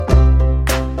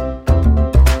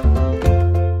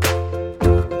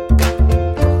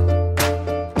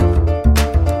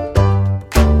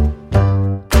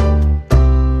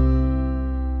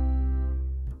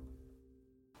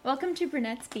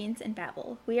Brunettes, Beans, and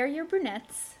Babble. We are your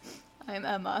brunettes. I'm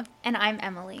Emma. And I'm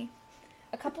Emily.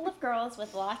 A couple of girls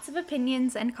with lots of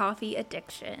opinions and coffee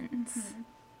addictions.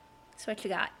 So what you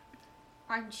got?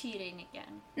 I'm cheating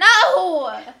again.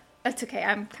 No! That's okay,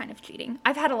 I'm kind of cheating.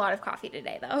 I've had a lot of coffee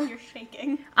today, though. You're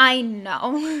shaking. I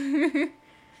know.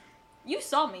 You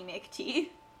saw me make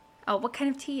tea. Oh, what kind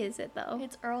of tea is it, though?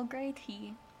 It's Earl Grey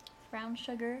tea. Brown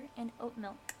sugar and oat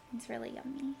milk. It's really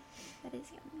yummy. That is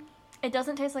yummy. It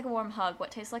doesn't taste like a warm hug. What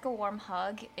tastes like a warm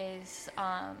hug is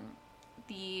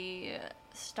the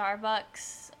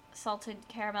Starbucks salted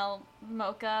caramel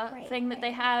mocha thing that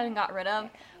they had and got rid of.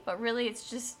 Right. But really, it's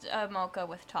just a mocha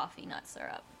with toffee nut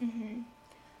syrup. Mm-hmm.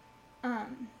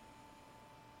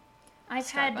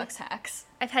 Starbucks hacks.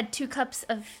 I've had 2 cups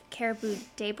of Caribou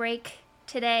Daybreak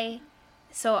today,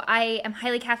 so I am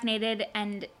highly caffeinated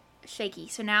and shaky.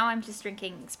 So now I'm just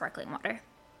drinking sparkling water.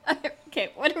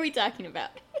 Okay, what are we talking about?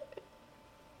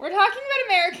 We're talking about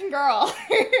American Girl.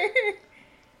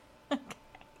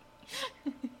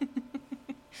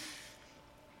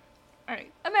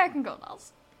 Alright, American Girl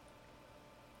dolls.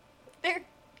 They're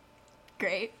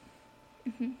great.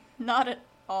 Not at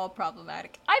all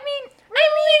problematic. I mean,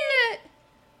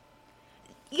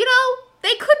 you know,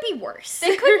 they could be worse.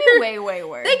 they could be way, way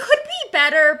worse. They could be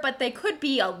better, but they could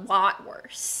be a lot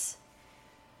worse.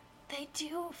 They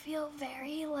do feel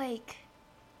very, like...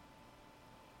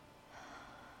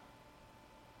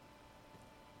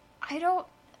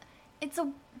 It's a...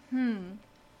 On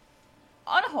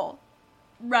a whole,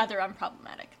 rather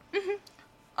unproblematic.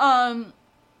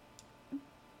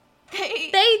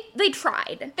 They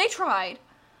tried. They tried.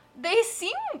 They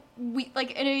seem,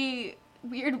 like, in a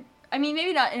weird... I mean,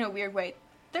 maybe not in a weird way.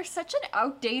 They're such an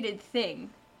outdated thing.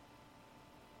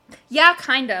 Yeah,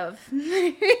 kind of.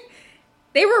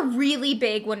 They were really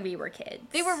big when we were kids.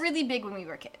 They were really big when we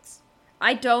were kids.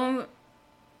 I don't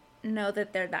know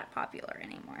that they're that popular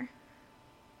anymore.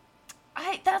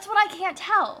 That's what I can't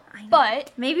tell. I know.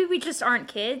 But maybe we just aren't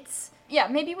kids. yeah,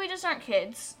 maybe we just aren't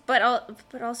kids. But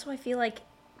also I feel like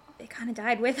they kind of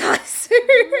died with us. They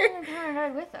kind of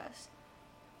died with us.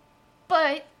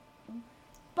 But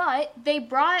they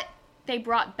brought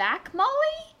back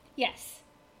Molly? Yes.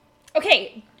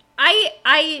 Okay,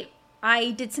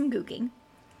 I did some googling.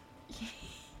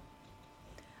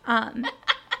 I've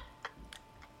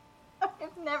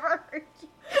never heard you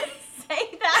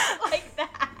say that like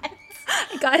that.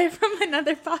 I got it from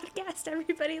another podcast.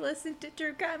 Everybody listen to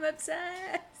True Crime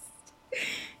Obsessed.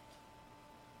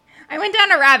 I went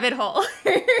down a rabbit hole.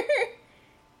 I did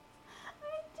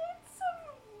some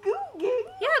googling.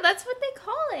 Yeah, that's what they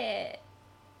call it.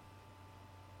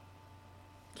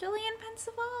 Jillian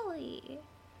Pensavalle.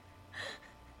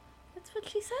 That's what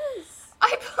she says. I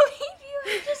believe you.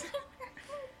 I just never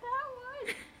heard that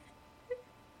one.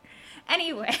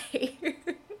 Anyway,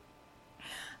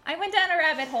 I went down a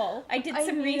rabbit hole. I did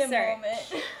some research.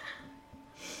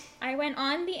 I went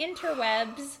on the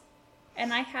interwebs,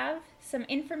 and I have some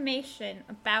information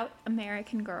about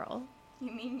American Girl.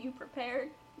 You mean you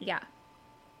prepared? Yeah.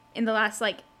 In the last,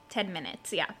 10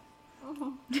 minutes, yeah.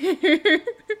 Oh.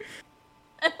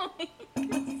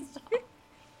 Stop.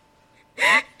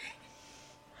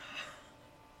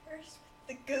 First with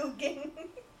the googling.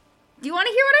 Do you want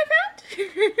to hear what I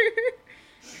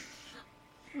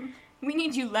found? We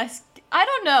need you less... I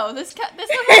don't know. This level of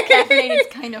caffeinated is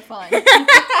kind of fun.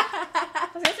 I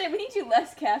was gonna say, we need you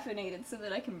less caffeinated so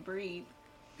that I can breathe.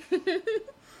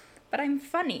 But I'm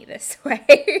funny this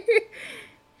way.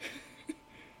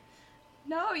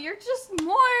 No, you're just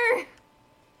more...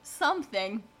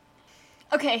 something.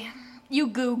 Okay, you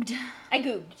googled. I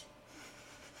googled.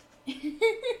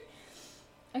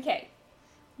 Okay.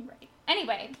 Right.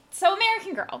 Anyway, so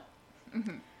American Girl.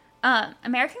 Mm-hmm.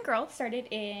 American Girl started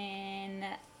in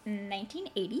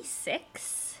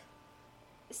 1986.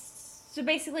 So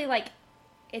basically,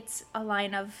 it's a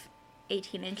line of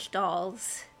 18-inch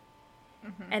dolls.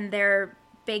 Mm-hmm. And their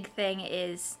big thing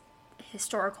is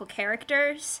historical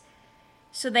characters.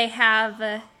 So they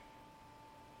have...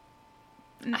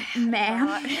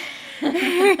 ma'am.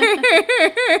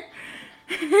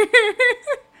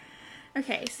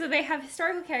 Okay, so they have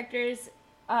historical characters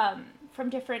from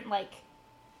different,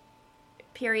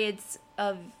 periods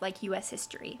of, U.S.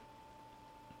 history.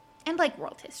 And,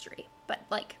 world history. But,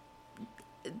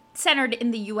 centered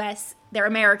in the U.S., they're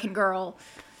American Girl.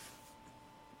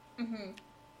 Mm-hmm.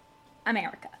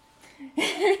 America.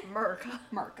 Merca.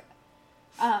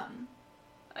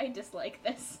 I dislike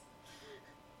this.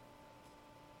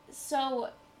 So,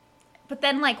 but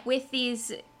then, with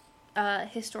these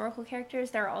historical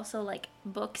characters, there are also,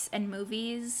 books and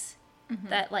movies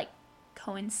that,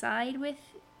 coincide with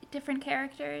different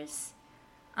characters.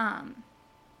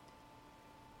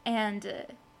 And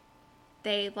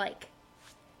they, like,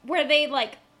 where they,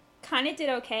 like, kind of did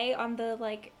okay on the,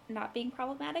 like, not being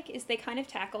problematic is they kind of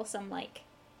tackle some, like,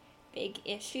 big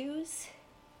issues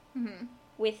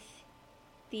with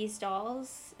these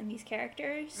dolls and these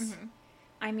characters.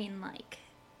 I mean, like,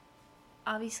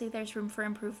 obviously there's room for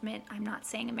improvement. I'm not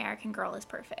saying American Girl is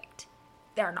perfect.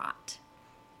 They're not.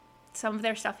 Some of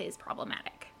their stuff is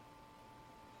problematic.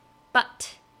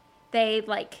 But they,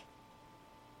 like,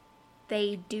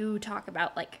 they do talk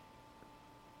about, like,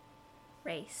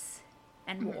 race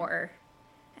and war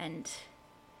and,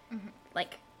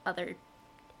 like, other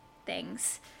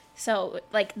things. So,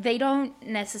 like, they don't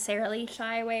necessarily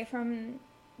shy away from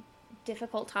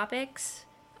difficult topics,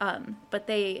 but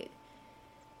they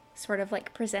sort of,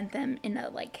 like, present them in a,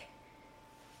 like,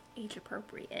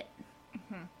 age-appropriate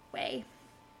way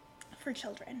for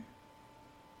children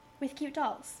with cute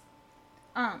dolls.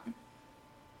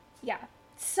 Yeah.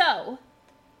 So.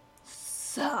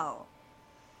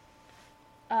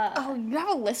 Oh, you have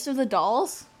a list of the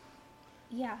dolls?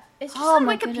 Yeah. It's just on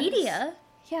Wikipedia. Goodness.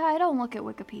 Yeah, I don't look at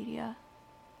Wikipedia.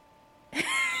 I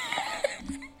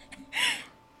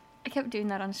kept doing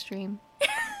that on stream.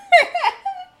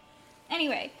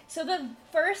 Anyway, so the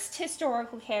first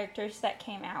historical characters that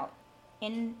came out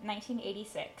in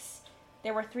 1986,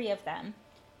 there were 3 of them.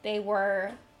 They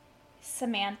were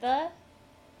Samantha,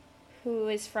 who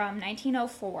is from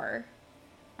 1904,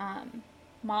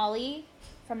 Molly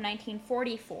from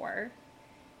 1944,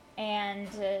 and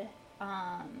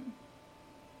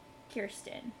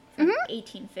Kirsten from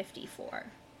 1854.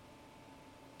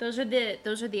 Those are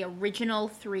the original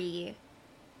 3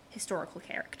 historical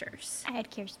characters. I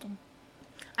had Kirsten.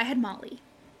 I had Molly.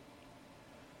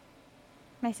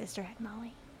 My sister had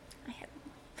Molly.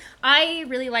 I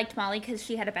really liked Molly because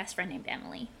she had a best friend named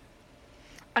Emily.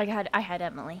 I had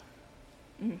Emily.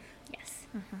 Yes.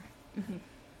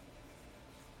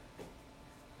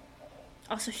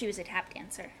 Also, she was a tap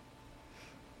dancer.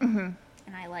 And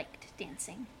I liked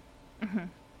dancing.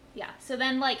 Yeah. So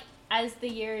then, like, as the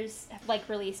years have, like,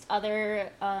 released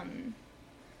other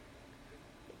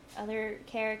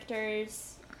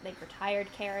characters, like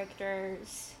retired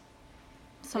characters.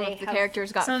 Some of the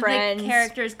characters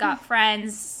got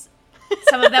friends.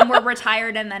 Some of them were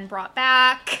retired and then brought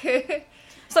back.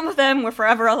 Some of them were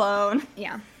forever alone.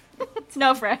 Yeah.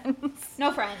 No friends.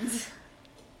 No friends.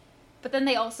 But then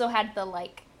they also had the,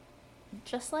 like,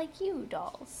 Just Like You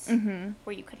dolls.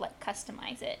 Where you could, like,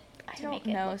 customize it to make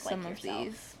it look some like of yourself.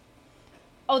 these.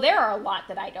 Oh, there are a lot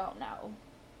that I don't know.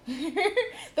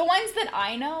 The ones that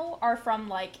I know are from,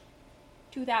 like,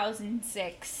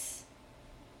 2006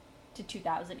 to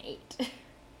 2008.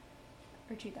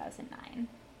 Or 2009.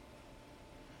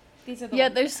 These are the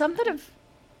ones there's some that have...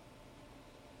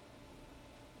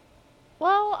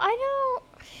 Well, I don't...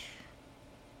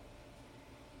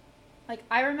 Like,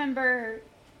 I remember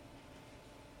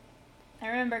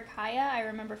Kaya, I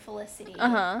remember Felicity.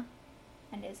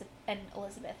 And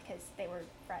Elizabeth, because they were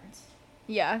friends.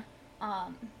 Yeah. I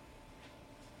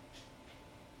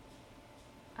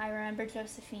remember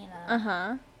Josephina.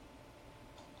 I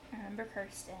remember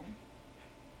Kirsten.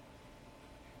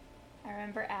 I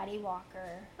remember Addie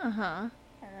Walker. I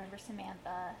remember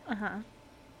Samantha.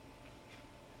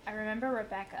 I remember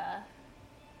Rebecca.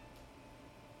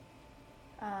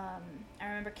 I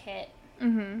remember Kit.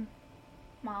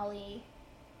 Molly.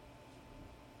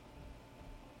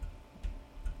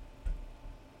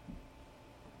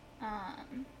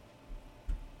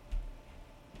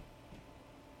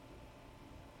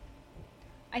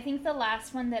 I think the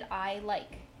last one that I,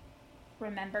 like,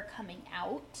 remember coming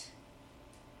out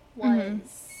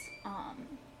was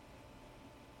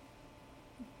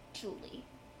Julie.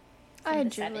 I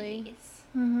had Julie.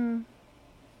 70s.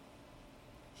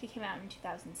 She came out in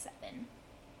 2007.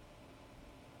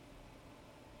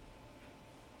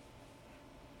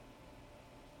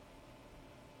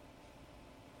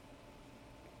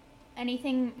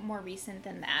 Anything more recent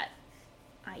than that,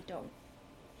 I don't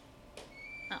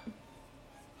know.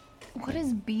 What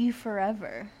is Be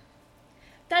Forever?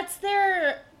 That's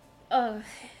their,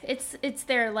 it's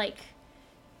their, like,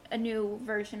 a new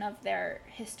version of their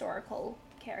historical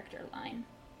character line.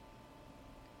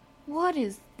 What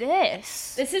is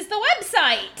this? This is the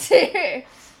website!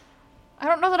 I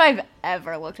don't know that I've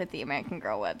ever looked at the American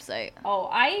Girl website. Oh,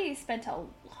 I spent a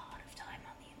lot of time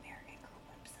on the American Girl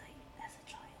website as a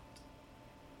child.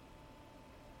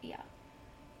 Yeah.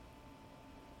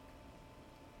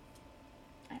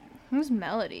 I don't know. Who's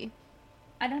Melody?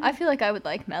 I don't know. I feel like I would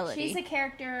like Melody. She's a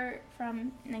character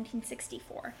from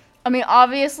 1964. I mean,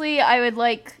 obviously, I would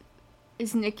like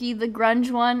Is Nikki the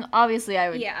grunge one? Obviously, I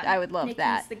would love Nikki's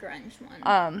that. the grunge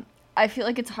one. I feel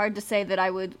like it's hard to say that I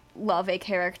would love a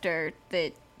character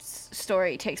that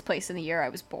story takes place in the year I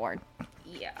was born.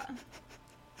 Yeah.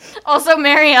 Also,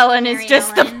 Mary Ellen is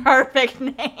just the perfect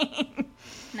name.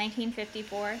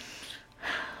 1954.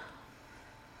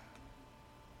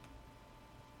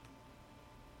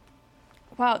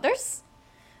 Wow,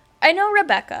 I know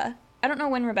Rebecca. I don't know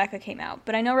when Rebecca came out,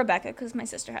 but I know Rebecca because my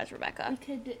sister has Rebecca.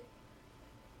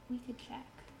 We could check.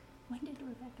 When did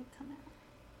Rebecca come out?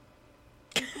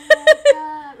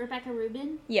 Rebecca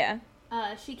Rubin? Yeah.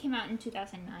 She came out in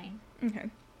 2009. Okay.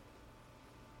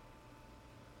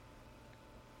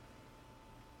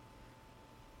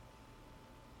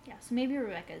 Yeah, so maybe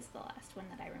Rebecca is the last one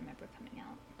that I remember coming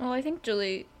out. Well, I think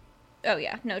Julie... Oh,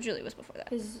 yeah. No, Julie was before that.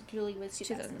 Because Julie was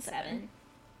 2007.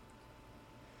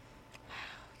 Wow,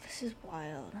 this is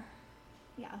wild.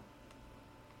 Yeah.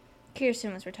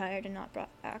 Kirsten was retired and not brought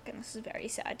back, and this is very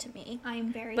sad to me.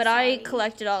 I'm very But sorry. I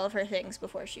collected all of her things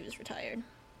before she was retired.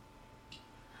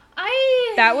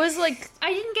 That was,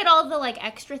 I didn't get all the,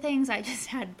 extra things. I just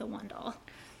had the one doll.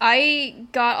 I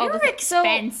got all the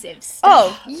expensive stuff.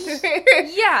 Oh,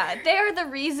 yeah. They are the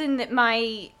reason that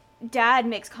my dad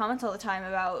makes comments all the time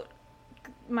about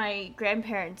my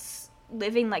grandparents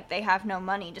living like they have no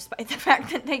money, despite the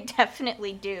fact that they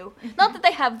definitely do. Mm-hmm. Not that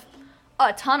they have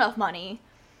a ton of money,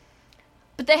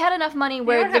 but they had enough money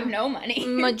where they don't have no money.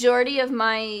 Majority of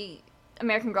my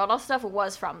American Girl doll stuff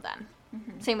was from them.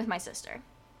 Mm-hmm. Same with my sister.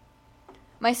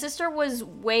 My sister was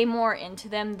way more into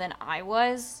them than I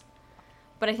was,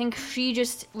 but I think she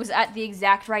just was at the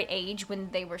exact right age when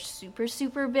they were super,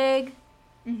 super big.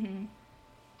 Mm-hmm.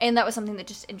 And that was something that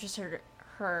just interested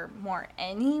her more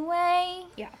anyway.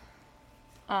 Yeah.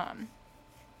 I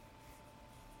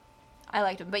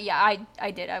liked them. But yeah, I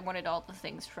did. I wanted all the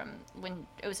things from when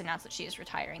it was announced that she is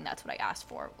retiring. That's what I asked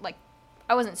for.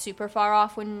 I wasn't super far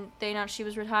off when they announced she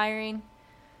was retiring.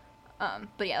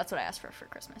 But yeah, that's what I asked for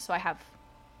Christmas. So I have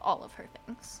all of her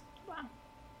things. Wow.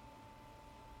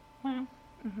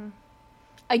 Mm-hmm.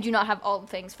 I do not have all the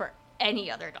things for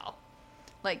any other doll.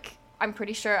 I'm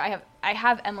pretty sure I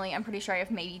have Emily. I'm pretty sure I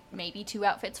have maybe 2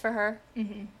 outfits for her.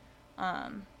 Mm-hmm.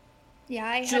 Yeah,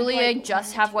 I Julia had, I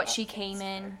just have what she came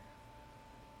in.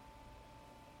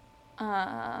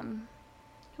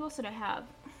 Who else did I have?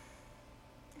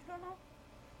 I don't know.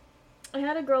 I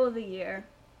had a Girl of the Year.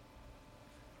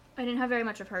 I didn't have very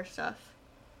much of her stuff.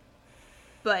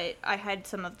 But I had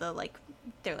some of the,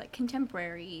 they're,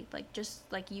 contemporary, just,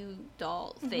 you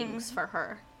doll things for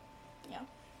her. Yeah.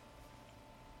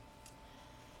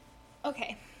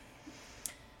 Okay.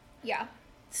 Yeah.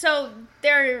 So,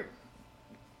 their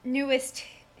newest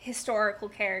historical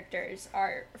characters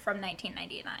are from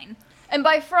 1999. And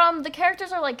by from, the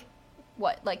characters are,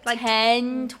 what?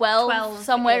 10, 12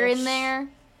 somewhere in there?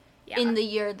 Yeah. In the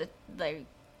year that they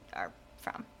are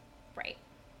from. Right.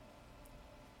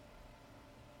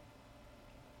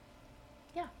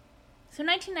 Yeah. So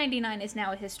 1999 is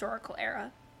now a historical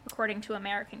era, according to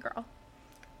American Girl.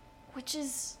 Which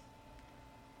is,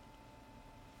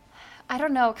 I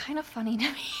don't know, kind of funny to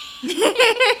me.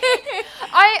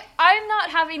 I'm not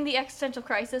having the existential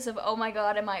crisis of, oh my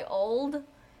god, am I old?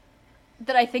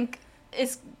 That I think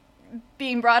is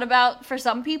being brought about for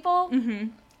some people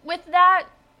with that.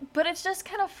 But it's just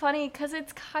kind of funny because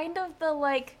it's kind of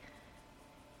the,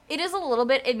 it is a little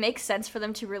bit, it makes sense for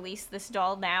them to release this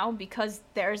doll now because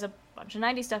there's a bunch of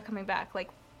 90s stuff coming back. The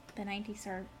 90s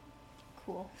are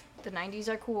cool. The 90s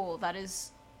are cool. That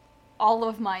is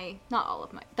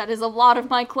that is a lot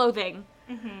of my clothing.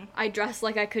 Mm-hmm. I dress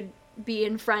like I could be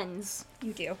in Friends.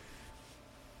 You do.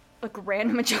 A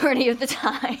grand majority of the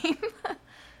time.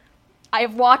 I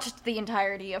have watched the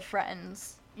entirety of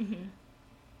Friends. Mm-hmm.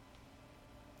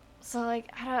 So, I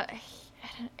don't,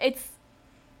 it's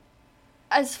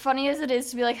as funny as it is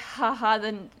to be haha,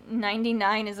 the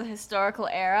 99 is a historical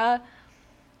era.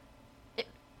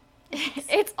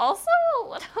 It's also a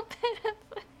little bit of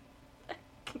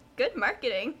good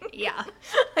marketing. Yeah.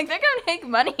 They're gonna make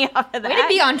money off of that. Way to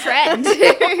be on trend.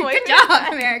 Good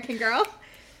job, American Girl.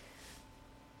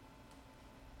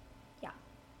 Yeah.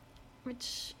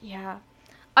 Which, yeah.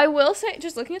 I will say,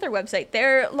 just looking at their website,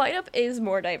 their lineup is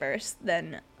more diverse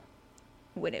than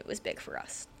when it was big for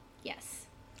us. Yes.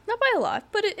 Not by a lot,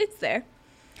 but it's there.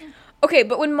 Okay,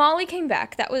 but when Molly came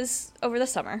back, that was over the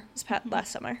summer. It was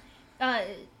last summer.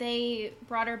 They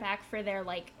brought her back for their,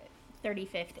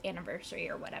 35th anniversary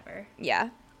or whatever. Yeah.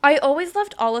 I always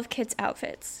loved all of Kit's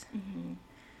outfits.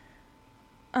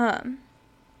 But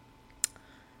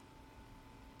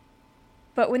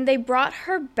when they brought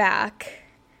her back,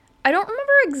 I don't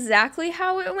remember exactly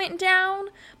how it went down,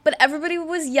 but everybody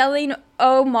was yelling,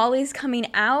 "Oh, Molly's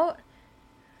coming out."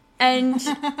 And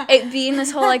it being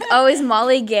this whole, like, "Oh, is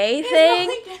Molly gay?" thing.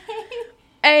 Molly gay?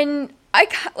 And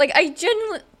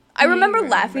I remember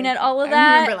laughing at all of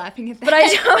that. I remember laughing at that. But I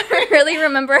don't really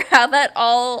remember how that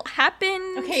all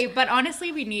happened. Okay, but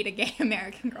honestly, we need a gay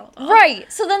American Girl doll.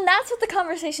 Right. So then that's what the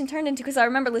conversation turned into, because I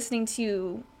remember listening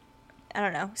to, I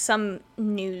don't know, some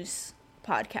news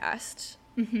podcast.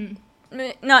 Mm-hmm.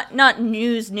 Not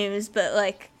news, but,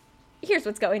 like, here's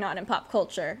what's going on in pop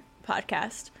culture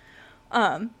podcast.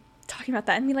 Talking about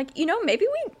that and be like,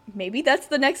 maybe that's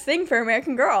the next thing for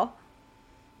American Girl.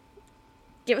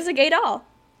 Give us a gay doll.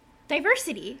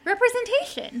 Diversity.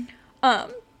 Representation.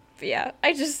 But yeah,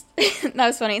 that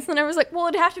was funny. So then I was like, well,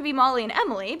 it'd have to be Molly and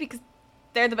Emily because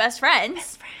they're the best friends.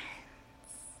 Best friends.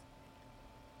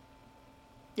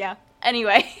 Yeah.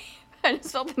 Anyway, I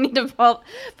just felt the need to pull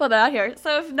that out here.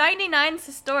 So if 99's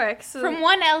historic, so... From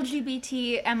one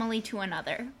LGBT Emily to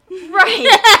another. Right.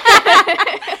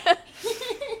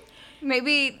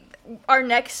 Maybe our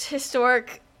next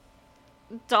historic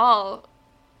doll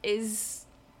is...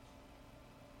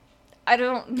 I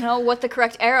don't know what the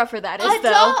correct era for that is, though.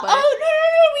 But... Oh, no.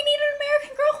 We need an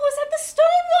American Girl who was at the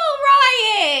Stonewall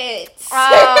riots.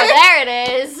 Oh, there it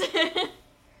is.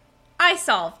 I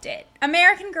solved it.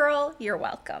 American Girl, you're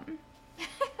welcome.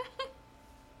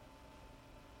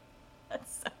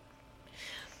 That's so...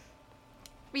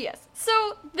 But yes.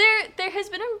 So, there has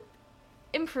been an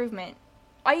improvement.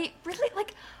 I really,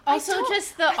 like... Also,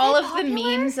 just all of the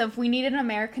memes of we need an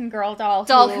American Girl doll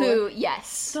who,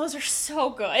 yes. Those are so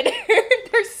good.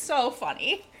 They're so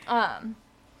funny.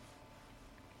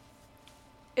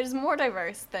 It is more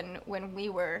diverse than when we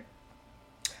were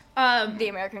the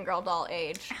American Girl doll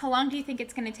age. How long do you think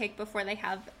it's going to take before they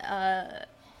have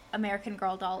American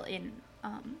Girl doll in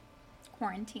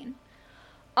quarantine?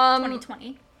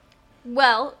 2020.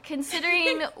 Well,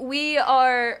 considering we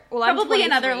are... Well, probably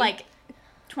another,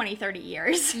 20, 30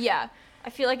 years. Yeah. I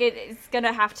feel like it's going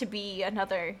to have to be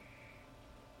another...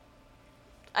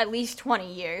 at least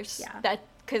 20 years. Yeah.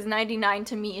 Because 99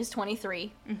 to me is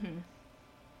 23. Mm-hmm.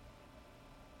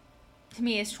 To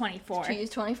me is 24. To you is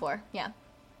 24, yeah.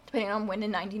 Depending on when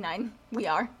in 99 we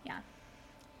are. Yeah.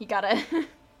 You gotta...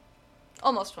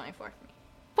 almost 24 for me.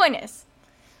 Point is,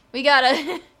 you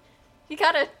gotta...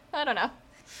 I don't know.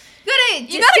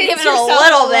 You gotta give it a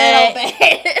little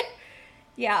bit.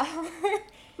 Yeah.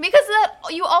 Because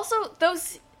you also...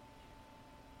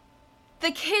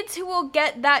 The kids who will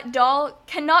get that doll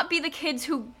cannot be the kids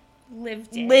who...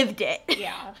 Lived it.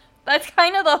 Yeah. That's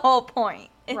kind of the whole point.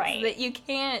 Right. That you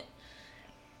can't...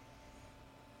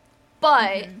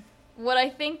 But, what I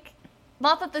think...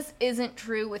 Not that this isn't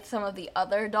true with some of the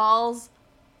other dolls,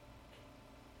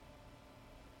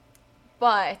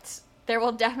 but there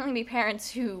will definitely be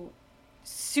parents who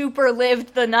super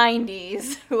lived the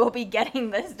 90s who will be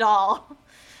getting this doll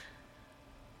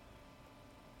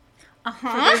for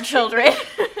their children.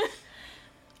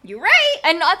 You're right.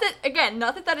 And not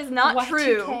that that is not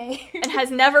true and has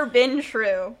never been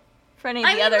true for any of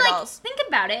the other dolls. Think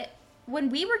about it. When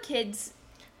we were kids,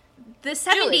 the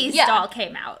 70s doll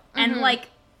came out. And,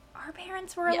 our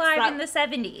parents were alive in the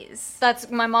 70s.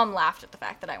 My mom laughed at the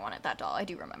fact that I wanted that doll. I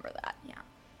do remember that. Yeah.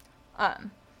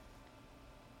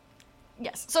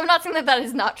 Yes. So I'm not saying that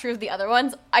is not true of the other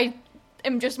ones. I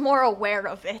am just more aware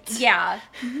of it. Yeah.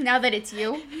 Now that it's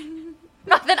you.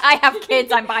 Not that I have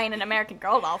kids I'm buying an American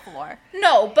Girl doll for.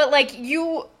 No, but,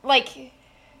 you're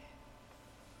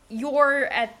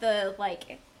at the,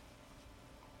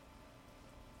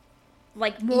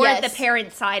 more at the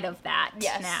parent side of that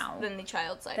now. Than the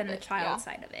child side of it.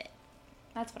 Side of it.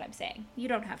 That's what I'm saying. You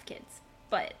don't have kids,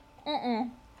 but...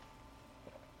 No.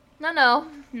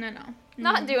 No.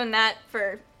 Not doing that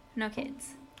for... No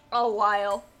kids. A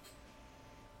while.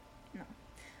 No.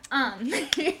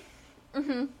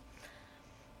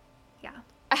 Yeah.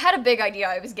 I had a big idea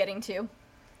I was getting to.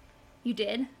 You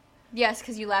did? Yes,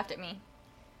 because you laughed at me.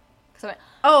 I went,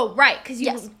 oh, right, because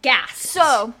you gasped.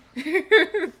 So...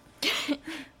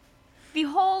 the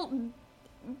whole...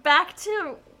 Back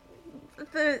to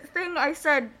the thing I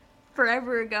said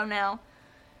forever ago now.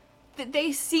 That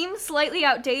they seem slightly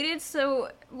outdated,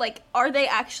 so, are they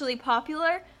actually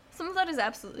popular? Some of that is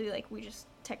absolutely, we just...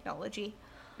 technology.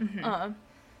 Mm-hmm.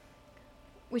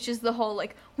 Which is the whole,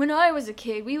 when I was a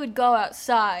kid, we would go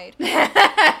outside.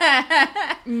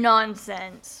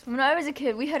 Nonsense. When I was a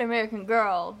kid, we had American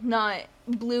Girl, not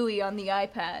Bluey on the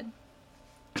iPad.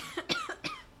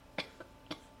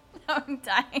 I'm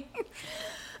dying.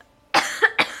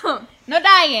 No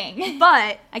dying.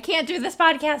 But I can't do this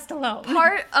podcast alone.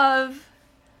 Part of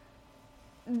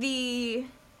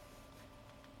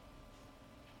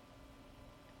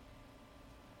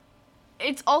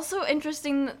it's also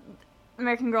interesting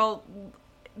American Girl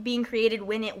being created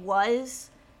when it was,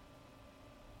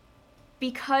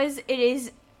 because it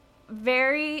is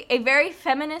a very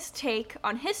feminist take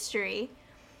on history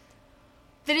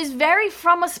that is very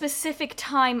from a specific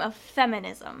time of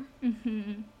feminism.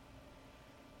 Mm-hmm.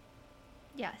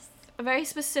 Yes. A very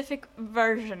specific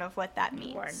version of what that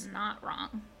means. You are not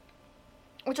wrong.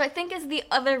 Which I think is the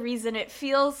other reason it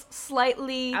feels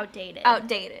slightly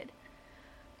outdated.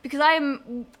 Because I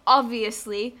am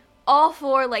obviously all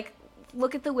for, like,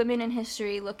 look at the women in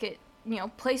history, look at,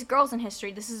 place girls in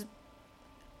history.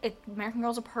 American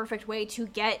Girl's a perfect way to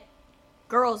get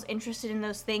girls interested in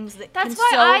those things That's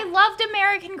why I loved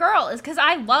American Girl, is because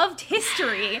I loved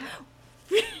history.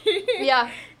 Yeah.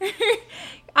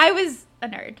 I was a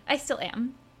nerd. I still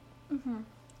am. Mm-hmm.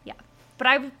 Yeah. But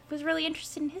I was really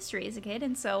interested in history as a kid,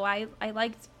 and so I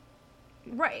liked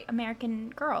American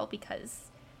Girl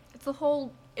because it's the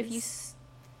whole, it's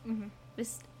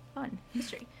fun.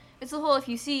 History. It's the whole, if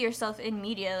you see yourself in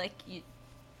media, like, you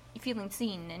feeling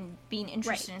seen and being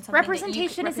interested in something.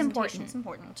 Representation is important. It's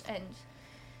important. And,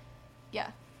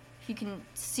 yeah, if you can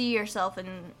see yourself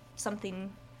in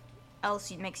something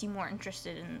else, it makes you more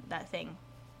interested in that thing.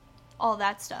 All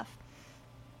that stuff.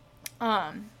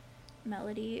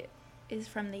 Melody is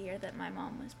from the year that my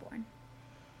mom was born.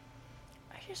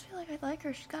 I just feel like I like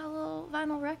her. She's got a little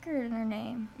vinyl record in her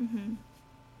name. Mm-hmm.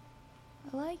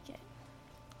 I like it.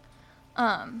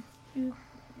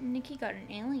 Nikki got an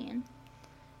alien.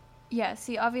 Yeah,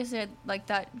 see, obviously, like,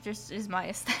 that just is my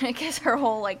aesthetic, is her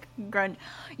whole, like, grunge.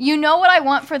 You know what I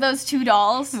want for those two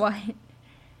dolls? What?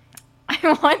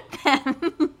 I want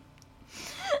them.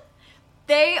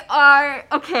 They are,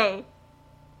 okay.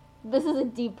 This is a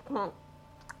deep cut.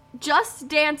 Just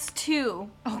Dance 2.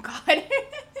 Oh, God.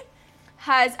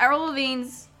 Has Avril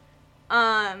Lavigne's,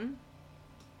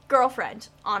 girlfriend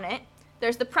on it.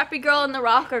 There's the preppy girl and the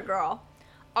rocker girl.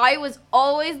 I was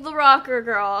always the rocker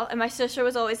girl, and my sister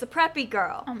was always the preppy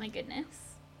girl. Oh my goodness.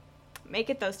 Make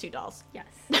it those two dolls. Yes.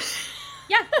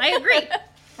 Yeah, I agree.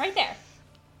 Right there.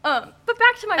 But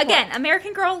back to my point. Again,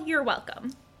 American Girl, you're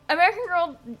welcome. American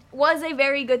Girl was a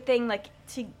very good thing, like,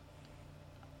 to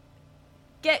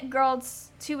get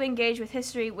girls to engage with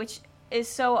history, which is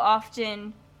so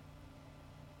often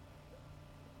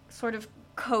sort of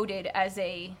coded as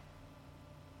a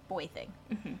boy thing.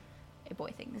 Mm-hmm. A boy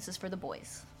thing. This is for the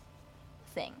boys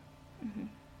thing. Mm-hmm.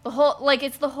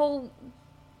 It's the whole,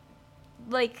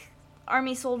 like,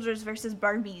 army soldiers versus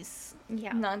Barbies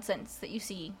nonsense that you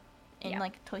see in,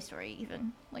 like, Toy Story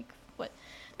even. Like, what?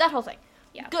 That whole thing.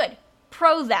 Yeah. Good.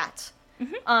 Pro that.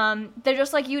 Mm-hmm. They're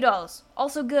just like you dolls.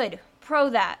 Also good. Pro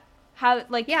that.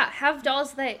 Have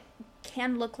dolls that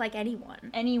can look like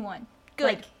anyone. Anyone.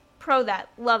 Good. Pro that.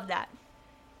 Love that.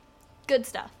 Good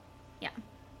stuff. Yeah.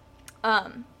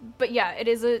 But yeah,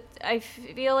 I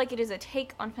feel like it is a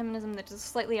take on feminism that is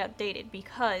slightly outdated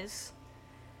because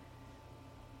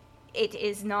it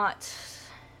is not,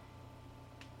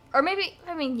 or maybe,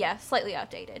 slightly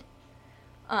outdated.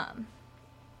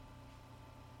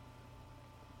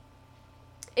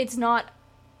 It's not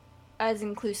as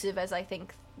inclusive as I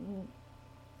think what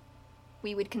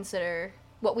we would consider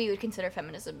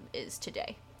feminism is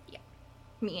today. Yeah.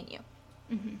 Me and you.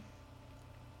 Mm-hmm.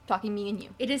 Talking me and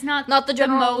you. It is not the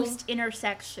general... most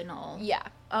intersectional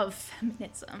of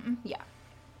feminism. Yeah.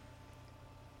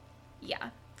 Yeah.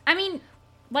 I mean,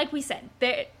 like we said,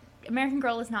 American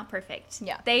Girl is not perfect.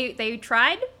 Yeah. They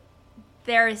tried.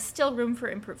 There is still room for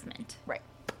improvement. Right.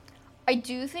 I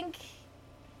do think...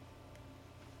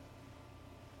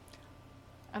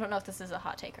 I don't know if this is a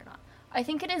hot take or not. I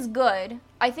think it is good.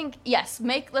 I think, yes,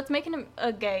 let's make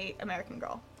a gay American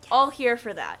Girl. Yes. All here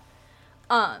for that.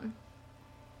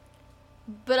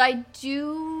 But I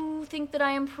do think that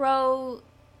I am pro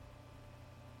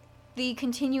the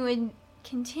continued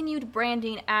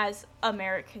branding as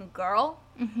American Girl.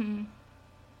 Mm-hmm.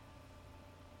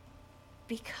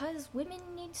 Because women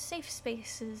need safe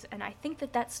spaces, and I think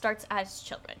that starts as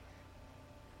children.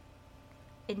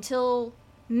 Until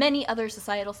many other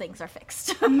societal things are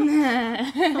fixed.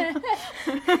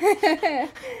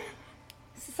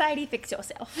 Society, fix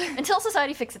yourself. Until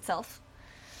society fixes itself.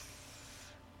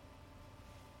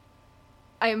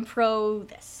 I am pro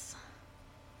this.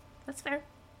 That's fair.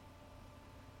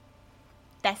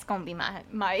 That's gonna be my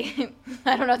I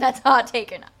don't know if that's a hot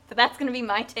take or not, but that's gonna be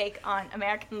my take on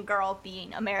American Girl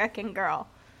being American Girl.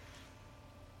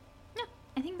 Yeah,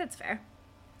 I think that's fair.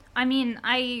 I mean,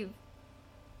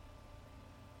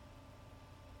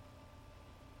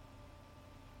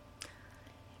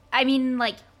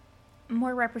 like,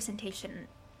 more representation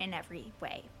in every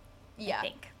way. Yeah. I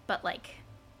think. But, like,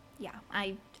 yeah,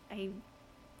 I am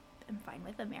fine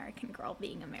with American Girl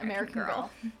being American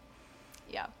Girl.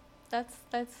 Yeah. That's,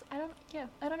 I don't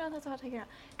know if that's how to take it out.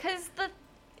 Because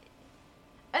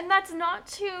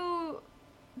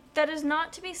that is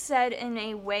not to be said in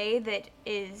a way that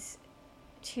is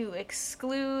to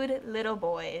exclude little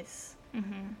boys.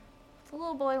 Mm-hmm. If a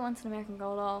little boy wants an American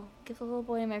Girl doll, give the little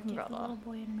boy an American Girl doll. Give the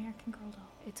little boy an American Girl doll.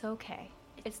 It's okay.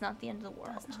 It's not the end of the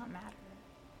world. It does not matter.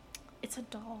 It's a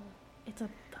doll. It's a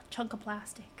chunk of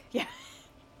plastic. Yeah.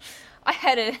 I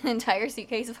had an entire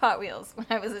suitcase of Hot Wheels when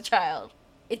I was a child.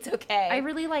 It's okay. I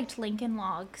really liked Lincoln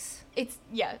Logs. It's,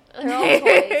 yeah, they're all toys.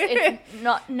 It's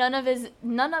not, none of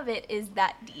it is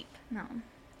that deep. No,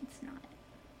 it's not.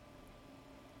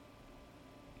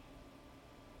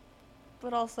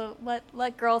 But also,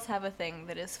 let girls have a thing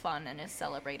that is fun and is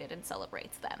celebrated and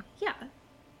celebrates them. Yeah.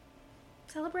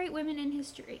 Celebrate women in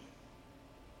history.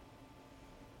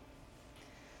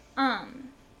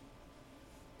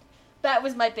 That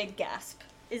was my big gasp,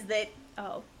 is that,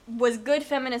 was good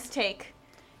feminist take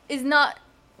is not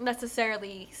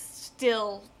necessarily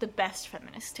still the best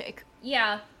feminist take.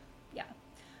 Yeah. Yeah.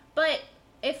 But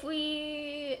if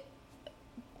we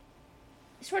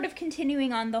sort of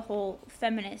continuing on the whole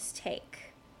feminist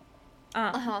take,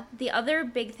 the other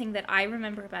big thing that I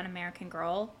remember about American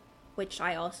Girl, which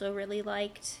I also really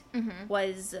liked,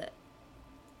 was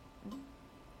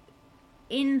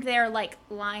in their, like,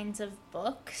 lines of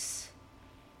books,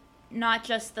 not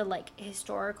just the, like,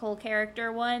 historical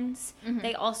character ones,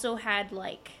 they also had,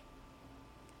 like,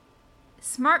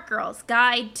 Smart Girl's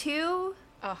Guide to...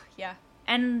 Oh, yeah.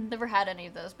 And... Never had any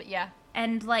of those, but yeah.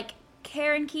 And, like,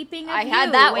 Care and Keeping of I You,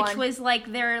 had that which one. was,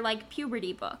 like, their, like,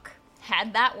 puberty book.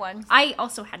 Had that one. I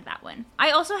also had that one.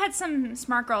 I also had some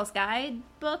Smart Girl's Guide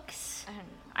books.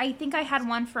 I think I had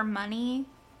one for money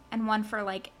and one for,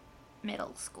 like,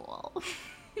 middle school.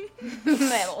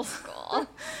 Middle school.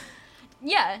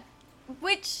 Yeah.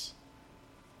 Which,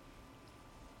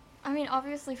 I mean,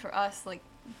 obviously for us, like,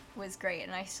 was great,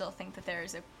 and I still think that there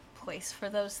is a place for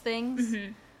those things.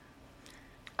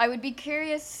 I would be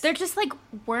curious. There just, like,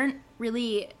 weren't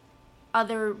really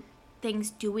other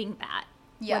things doing that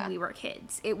when we were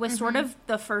kids. It was sort of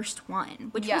the first one,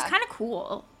 which was kind of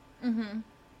cool.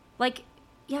 Like,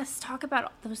 yes, talk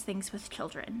about those things with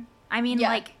children. I mean,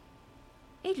 like,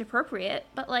 age appropriate,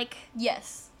 but, like...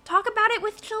 Yes. Talk about it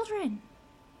with children.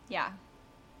 Yeah.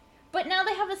 But now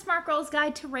they have a Smart Girl's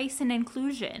Guide to Race and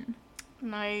Inclusion.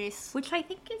 Nice. Which I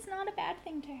think is not a bad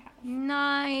thing to have.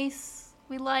 Nice.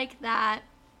 We like that.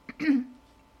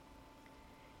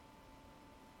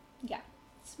 Yeah.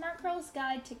 Smart Girl's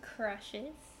Guide to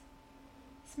Crushes.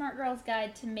 Smart Girl's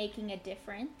Guide to Making a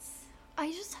Difference.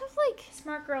 I just have, like...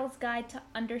 Smart Girl's Guide to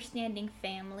Understanding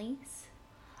Families.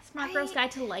 Smart Girl's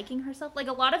Guide to Liking Herself. Like,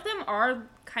 a lot of them are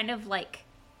kind of, like...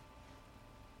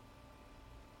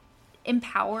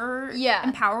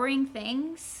 empowering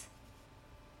things.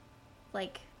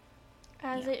 Like,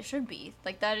 as it should be.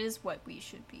 Like, that is what we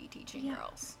should be teaching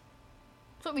girls.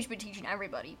 It's what we should be teaching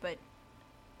everybody, but...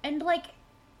 And, like,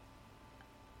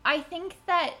 I think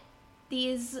that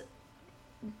these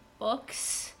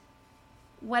books,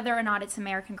 whether or not it's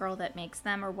American Girl that makes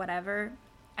them or whatever,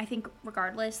 I think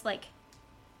regardless, like,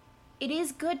 it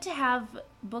is good to have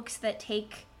books that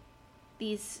take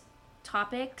these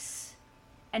topics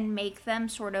and make them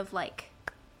sort of, like,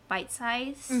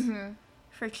 bite-sized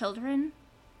for children.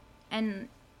 And,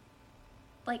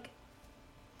 like...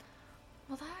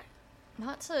 Well, that...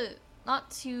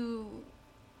 Not to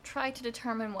try to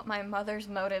determine what my mother's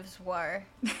motives were.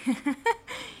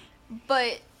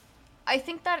 But I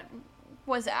think that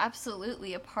was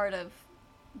absolutely a part of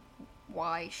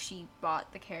why she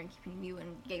bought the Care and Keeping You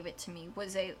and gave it to me.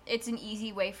 It's an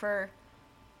easy way for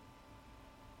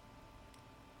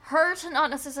her to not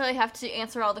necessarily have to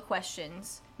answer all the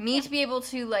questions. Me to be able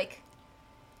to, like,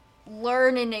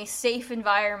 learn in a safe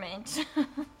environment.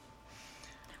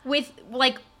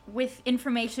 With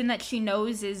information that she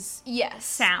knows is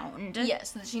sound.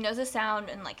 Yes, that she knows is sound,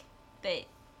 and, like, that,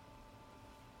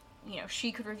 you know,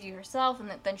 she could review herself, and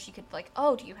that then she could, like,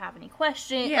 oh, do you have any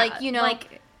questions? Yeah, like, you know,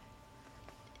 like...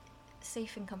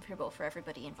 safe and comfortable for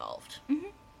everybody involved.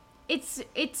 It's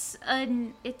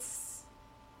an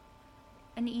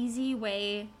easy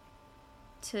way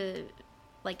to,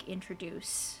 like,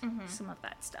 introduce some of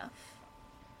that stuff.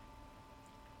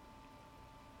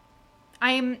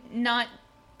 I am not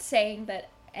saying that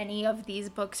any of these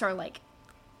books are, like,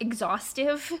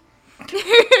 exhaustive.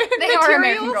 They are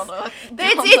American Girl books.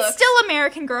 It's still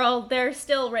American Girl. They're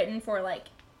still written for, like,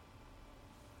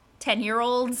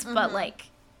 10-year-olds, but,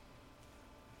 like,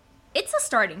 it's a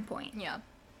starting point. Yeah.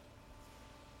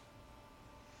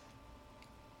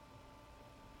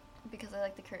 Because I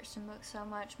like the Kirsten books so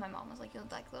much, my mom was like, "You'll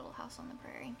like Little House on the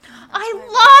Prairie." I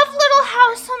love Little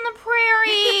House on the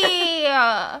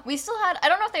Prairie. We still had, I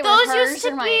don't know if they those were hers used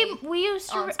to or my be. We used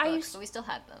to. aunt's I books, used. but we still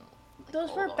had them. Like,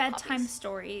 Those were old bedtime copies.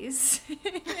 stories. In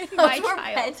Those my were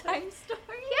childhood. bedtime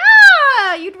stories.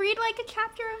 Yeah, you'd read like a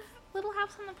chapter of Little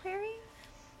House on the Prairie.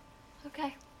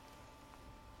 Okay.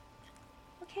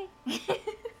 Okay.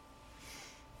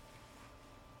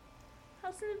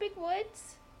 House in the Big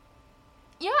Woods.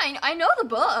 Yeah, I know the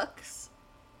books.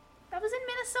 That was in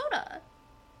Minnesota.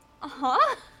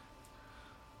 Uh-huh.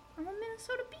 I'm a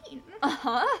Minnesota bean.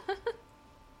 Uh-huh.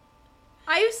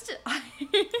 I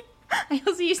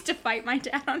also used to fight my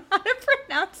dad on how to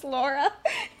pronounce Laura.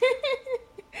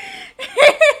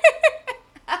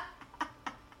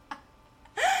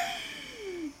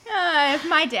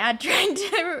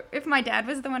 If my dad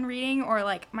was the one reading, or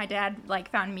like my dad like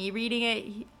found me reading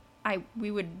it,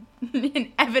 we would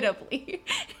inevitably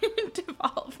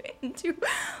devolve into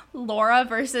Laura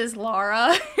versus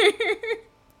Laura.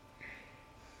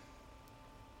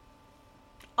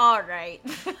 All right.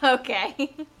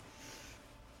 Okay.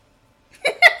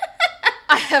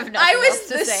 I have nothing else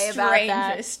to say about that.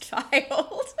 I was the strangest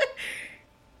child.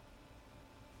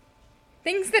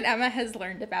 Things that Emma has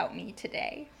learned about me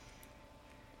today.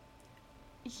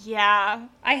 Yeah.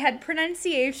 I had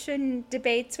pronunciation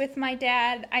debates with my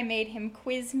dad. I made him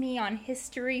quiz me on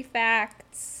history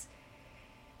facts.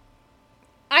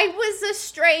 I was a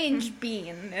strange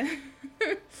bean.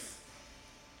 I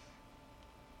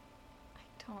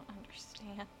don't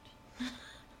understand.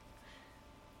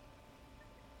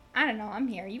 I don't know, I'm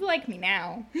here. You like me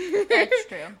now. That's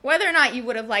true. Whether or not you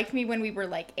would have liked me when we were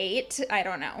like 8, I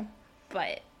don't know.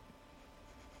 But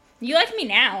you like me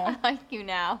now. I like you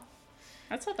now.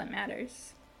 That's all that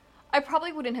matters. I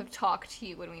probably wouldn't have talked to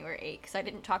you when we were 8, because I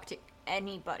didn't talk to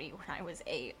anybody when I was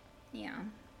 8. Yeah.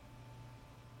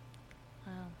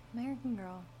 American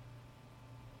Girl.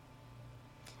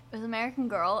 It was American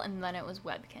Girl, and then it was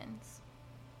Webkinz.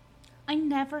 I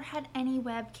never had any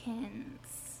Webkinz.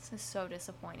 This is so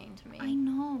disappointing to me. I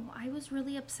know. I was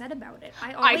really upset about it.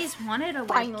 I always wanted a Webkinz.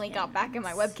 Finally got back in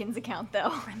my Webkinz account,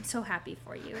 though. I'm so happy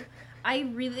for you.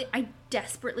 I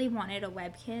desperately wanted a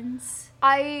Webkinz.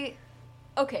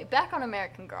 Okay, back on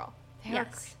American Girl. They are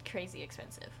Yes. crazy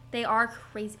expensive. They are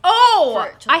crazy. Oh!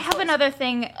 For I have toys. another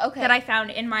thing Okay. that I found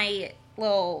in my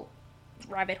little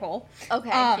rabbit hole. Okay,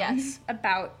 yes.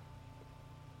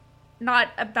 Not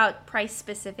about price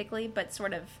specifically, but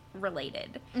sort of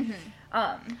related. Mm-hmm.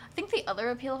 I think the other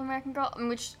appeal of American Girl,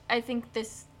 which I think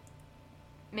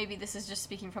maybe this is just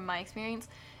speaking from my experience,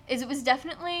 is it was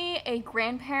definitely a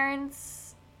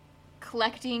grandparents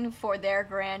collecting for their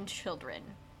grandchildren.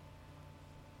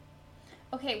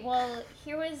 Okay, well,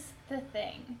 here was the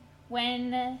thing.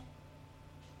 When...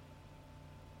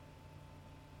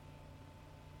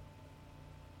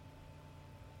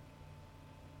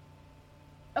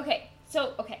 Okay.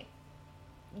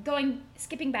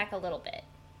 Skipping back a little bit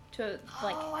to,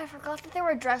 like... Oh, I forgot that they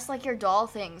were dressed like your doll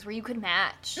things, where you could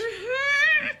match.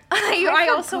 I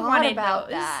also forgot wanted about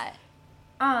those.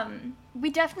 that. We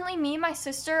definitely, me and my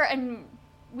sister, and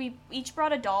we each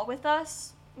brought a doll with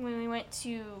us when we went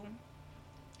to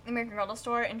the American Girl doll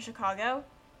store in Chicago.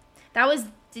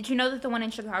 Did you know that the one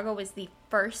in Chicago was the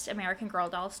first American Girl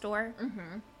doll store?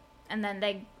 Mm-hmm. And then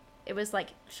it was like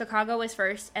Chicago was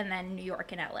first, and then New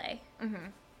York and LA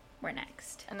were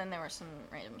next. And then there were some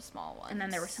random small ones. And then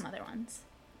there were some other ones.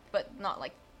 But not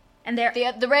like... And there...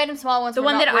 The random small ones The were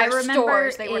one not that I were remember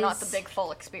stores. They were not the is- big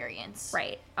full experience.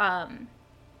 Right. I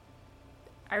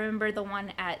remember the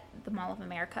one at the Mall of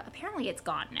America. Apparently it's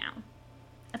gone now.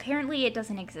 Apparently it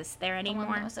doesn't exist there The anymore.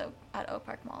 one that was at Oak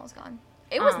Park Mall is gone.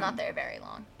 It was not there very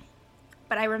long.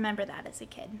 But I remember that as a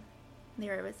kid.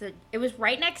 It was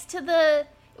right next to the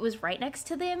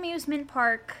amusement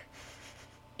park.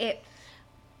 It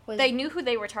was They knew who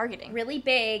they were targeting. really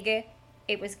big.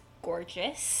 It was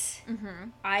gorgeous. Mm-hmm.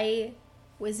 I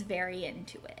was very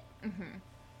into it. Mm-hmm.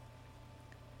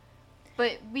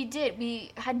 But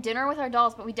we had dinner with our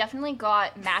dolls, but we definitely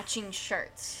got matching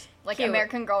shirts. Like Cute.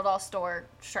 American Girl doll store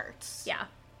shirts. Yeah.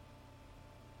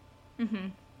 Mm-hmm.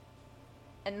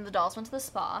 And the dolls went to the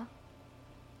spa.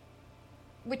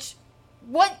 Which,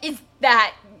 what is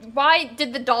that? Why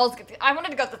did the dolls I want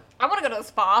to go to the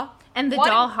spa. And the Why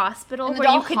doll did- hospital and the where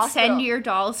doll you could hospital. send your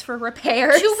dolls for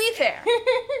repairs. To be fair,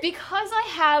 because I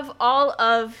have all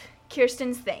of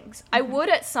Kirsten's things, I would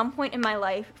at some point in my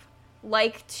life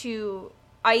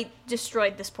I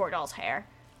destroyed this poor doll's hair.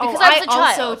 Because I was a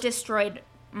child. also destroyed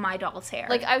my doll's hair.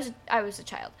 Like, I was a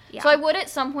child. Yeah. So I would, at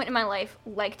some point in my life,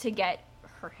 like to get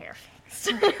her hair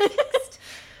fixed.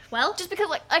 Well, just because,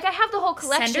 like I have the whole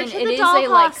collection. Send her to it the is doll a,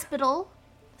 hospital.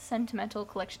 Sentimental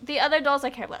collection. The other dolls I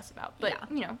care less about. But,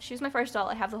 yeah. She was my first doll.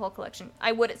 I have the whole collection.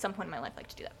 I would, at some point in my life, like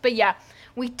to do that. But, yeah,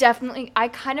 I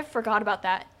kind of forgot about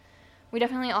that. We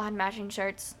definitely all had matching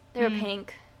shirts. They were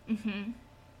pink. Mm-hmm.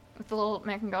 With the little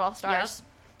American Girl doll stars.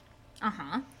 Yep.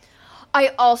 Uh-huh.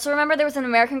 I also remember there was an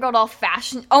American Girl doll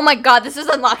fashion... Oh, my God, this is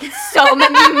unlocking so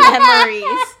many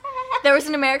memories. There was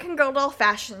an American Girl doll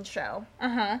fashion show.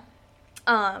 Uh-huh.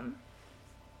 I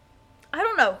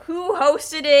don't know who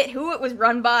hosted it, who it was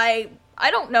run by.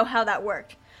 I don't know how that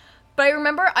worked. But I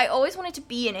remember I always wanted to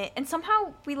be in it, and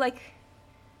somehow we, I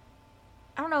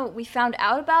don't know, we found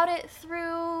out about it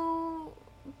through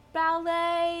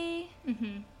ballet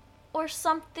or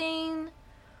something.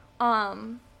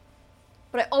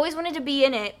 But I always wanted to be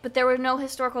in it, but there were no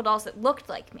historical dolls that looked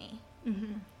like me.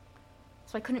 Mm-hmm.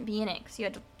 So I couldn't be in it, because you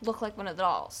had to look like one of the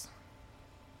dolls.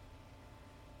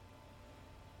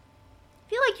 I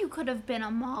feel like you could have been a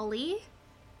Molly.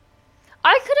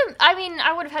 I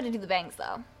would have had to do the bangs,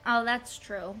 though. Oh, that's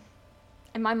true.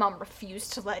 And my mom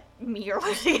refused to let me or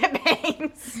Lucy get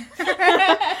bangs.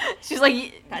 She's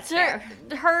like, that's fair.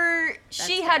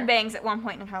 She had bangs at one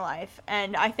point in her life,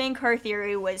 and I think her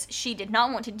theory was she did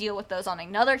not want to deal with those on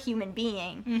another human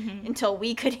being until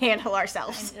we could handle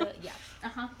ourselves. Yeah.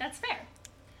 Uh-huh. That's fair.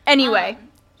 Anyway,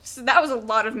 so that was a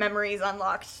lot of memories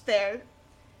unlocked there.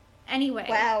 Anyway.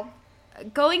 Wow.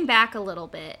 Going back a little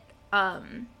bit,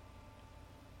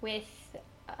 with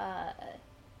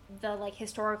the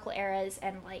historical eras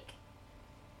and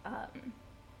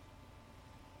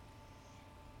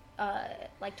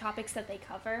topics that they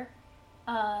cover,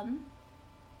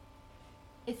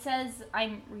 it says,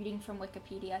 I'm reading from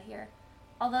Wikipedia here,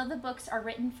 although the books are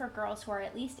written for girls who are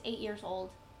at least 8 years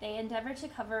old, they endeavor to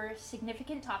cover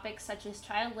significant topics such as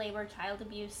child labor, child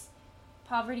abuse,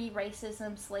 poverty,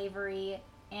 racism, slavery,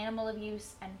 animal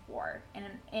abuse, and war,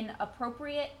 in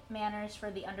appropriate manners for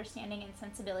the understanding and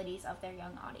sensibilities of their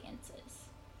young audiences.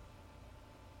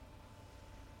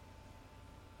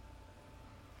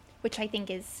 Which I think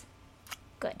is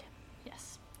good.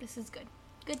 Yes, this is good.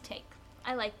 Good take.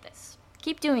 I like this.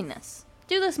 Keep doing this.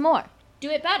 Do this more. Do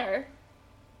it better.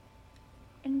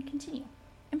 And continue.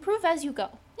 Improve as you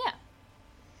go. Yeah.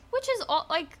 Which is all,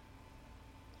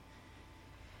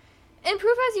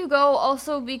 improve as you go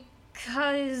also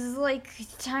because,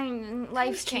 life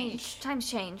change. Times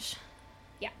change.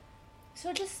 Yeah.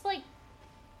 So just,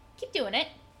 keep doing it.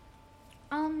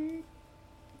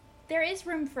 There is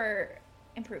room for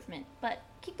improvement, but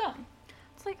keep going.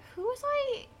 It's who was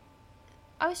I?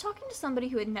 I was talking to somebody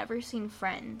who had never seen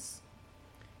Friends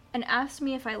and asked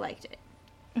me if I liked it.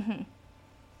 Mm-hmm.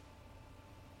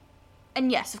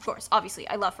 And yes, of course, obviously,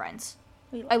 I love Friends.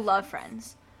 I love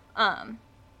Friends.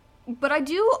 But I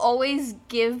do always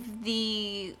give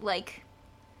the,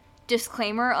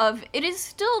 disclaimer of, it is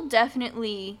still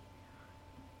definitely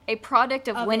a product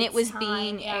of when it was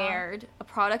being aired, a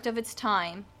product of its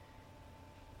time.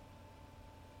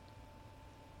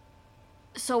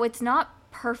 So it's not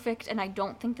perfect, and I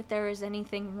don't think that there is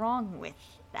anything wrong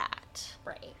with that.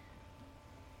 Right.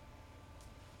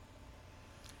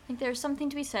 I think there's something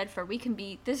to be said for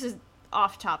this is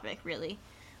off topic, really.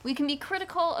 We can be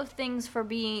critical of things for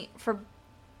being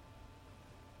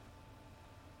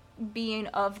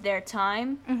of their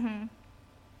time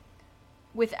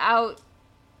without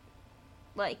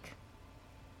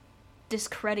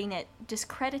discrediting it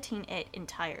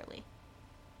entirely.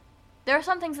 There are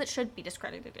some things that should be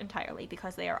discredited entirely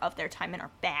because they are of their time and are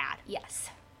bad.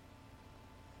 Yes.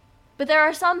 But there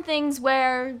are some things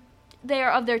where they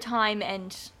are of their time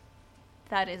and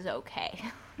that is okay.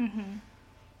 Mm-hmm.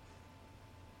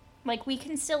 We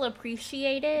can still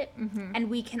appreciate it, and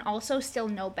we can also still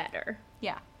know better.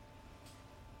 Yeah.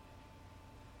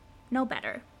 Know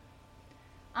better.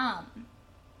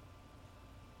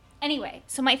 Anyway,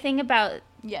 so my thing about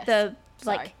the,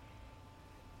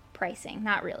 pricing,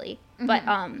 not really, but,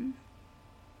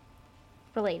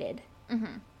 related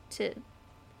to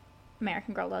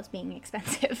American Girl dolls being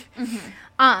expensive.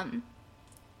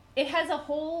 It has a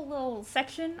whole little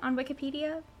section on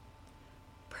Wikipedia.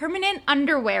 Permanent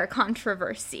underwear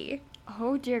controversy.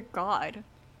 Oh dear God.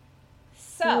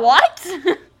 So what?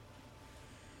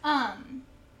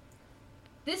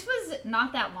 This was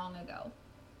not that long ago,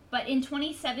 but in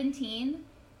 2017,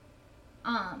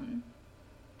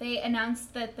 they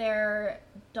announced that their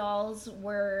dolls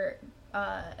were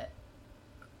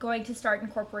going to start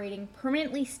incorporating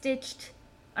permanently stitched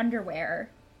underwear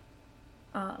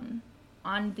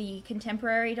on the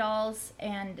contemporary dolls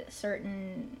and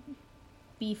certain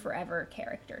Be Forever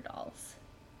character dolls.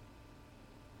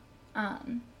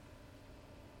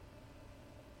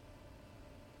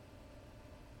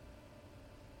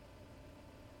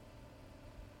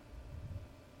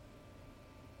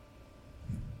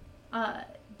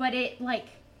 But it, like,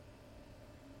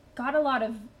 got a lot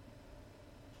of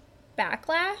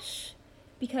backlash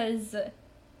because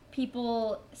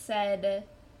people said,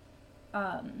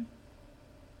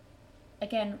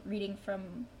 again, reading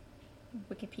from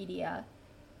Wikipedia,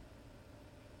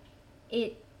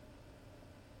 it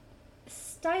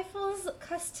stifles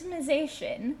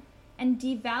customization and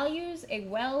devalues a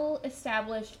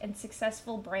well-established and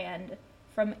successful brand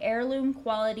from heirloom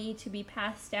quality to be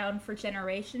passed down for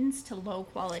generations to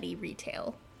low-quality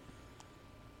retail.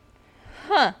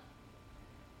 Huh.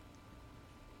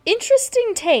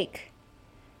 Interesting take.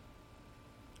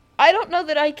 I don't know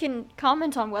that I can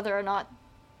comment on whether or not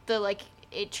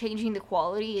it changing the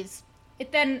quality is...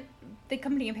 The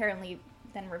company apparently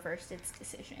then reversed its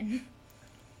decision.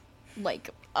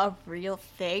 Like, a real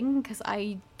thing? Because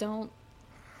I don't...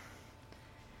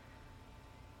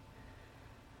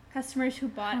 Customers who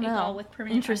bought a doll with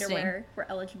permanent underwear were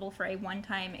eligible for a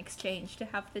one-time exchange to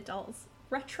have the dolls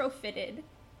retrofitted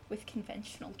with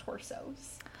conventional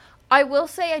torsos. I will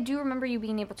say I do remember you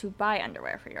being able to buy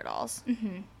underwear for your dolls.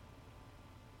 Mm-hmm.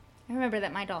 I remember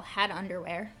that my doll had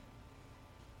underwear.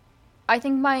 I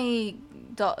think my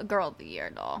Girl of the Year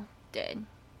doll did.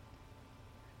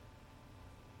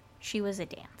 She was a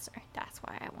dancer. That's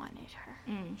why I wanted her.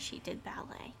 She did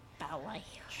ballet.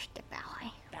 She did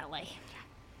ballet. Yeah.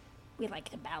 We like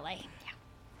the ballet.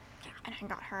 Yeah. And I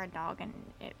got her a dog, and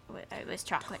it was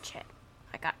chocolate chip.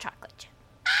 I got chocolate chip.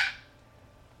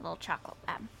 Little chocolate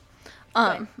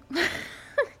lab.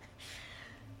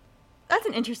 That's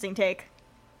an interesting take.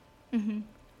 Mm-hmm.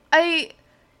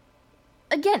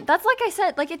 Again, that's like I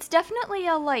said, like, it's definitely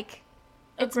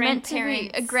it's meant to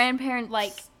be a grandparent,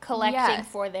 like, collecting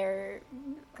for their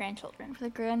grandchildren. For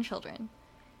the grandchildren.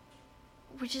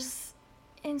 Which is,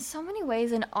 in so many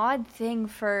ways, an odd thing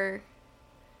for...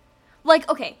 Like,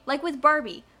 okay, like with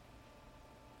Barbie.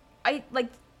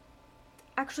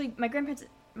 Actually, my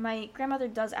grandmother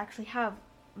does actually have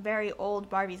very old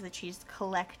Barbies that she's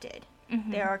collected.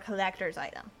 Mm-hmm. They are a collector's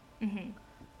item. Mm-hmm.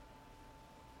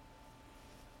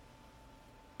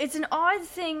 It's an odd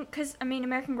thing, because, I mean,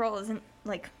 American Girl isn't,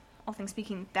 like, all things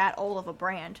speaking, that old of a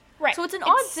brand. Right. So it's an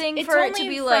odd thing for it to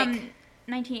be, like...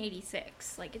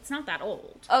 1986. Like, it's not that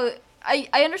old. Oh, I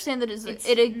understand that it's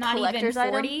a not collector's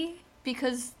even 40. item.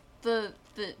 Because the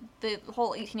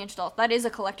whole 18-inch doll, that is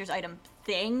a collector's item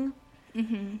thing.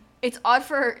 Mm-hmm. It's odd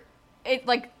for... It,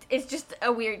 like, it's just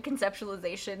a weird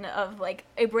conceptualization of, like,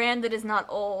 a brand that is not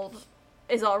old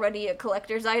is already a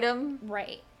collector's item.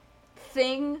 Right.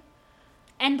 Thing.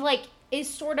 And, like, is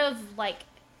sort of, like...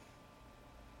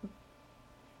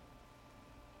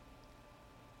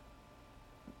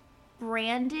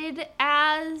 branded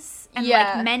as and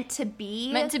like meant to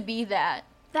be that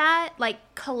like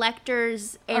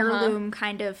collector's heirloom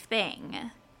kind of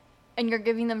thing, and you're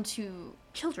giving them to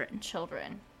children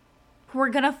who are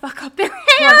gonna fuck up their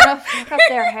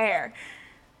hair.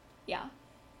 Yeah.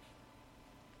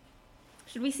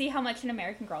 Should we see how much an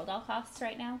American Girl doll costs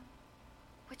right now?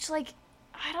 Which, like,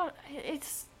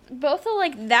 it's both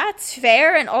like that's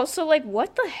fair and also like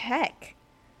what the heck.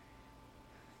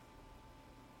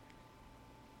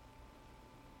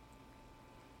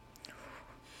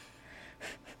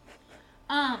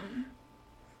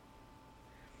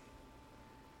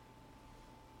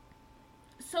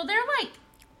 So they're like,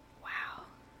 wow.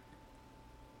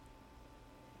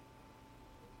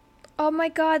 Oh my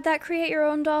god, that create your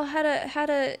own doll had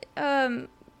a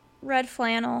red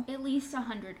flannel. At least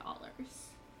 $100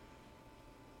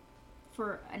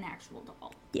 for an actual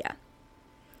doll. Yeah.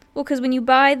 Well, because when you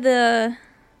buy at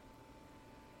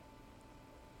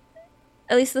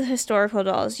least the historical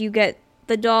dolls, you get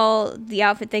the doll, the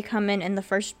outfit they come in the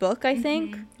first book, I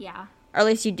think. Yeah. Or at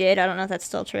least you did. I don't know if that's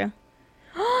still true.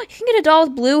 Oh, you can get a doll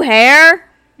with blue hair.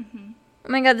 Mm-hmm. Oh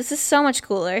my god, this is so much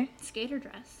cooler. Skater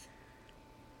dress.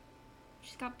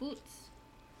 She's got boots.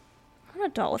 I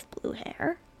want a doll with blue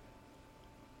hair.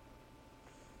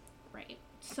 Right.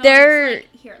 So They're...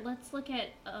 Like, here, let's look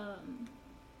at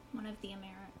one of the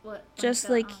Just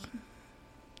like...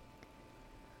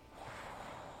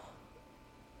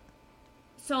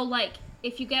 So, like,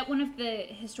 if you get one of the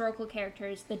historical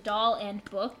characters, the doll and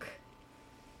book,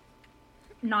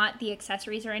 not the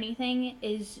accessories or anything,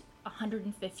 is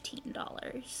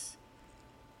 $115.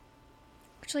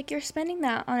 Which, like, you're spending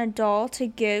that on a doll to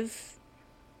give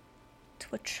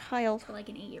to a child. For, like,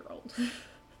 an 8-year-old.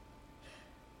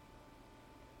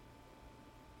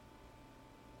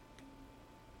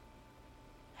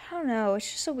 don't know.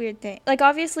 It's just a weird thing. Like,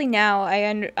 obviously now I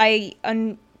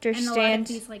understand. And a lot of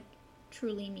these, like,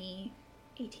 Truly Me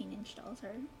 18-inch dolls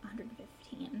are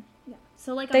 $115. Yeah.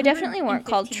 So, like, they definitely weren't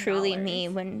called Truly Me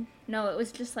when... No, it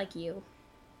was just like you.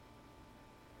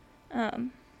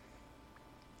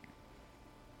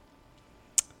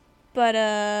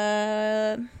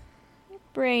 But,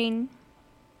 brain.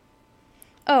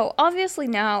 Oh, obviously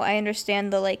now I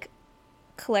understand the, like,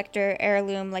 collector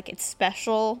heirloom, like, it's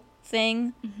special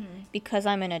thing because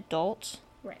I'm an adult.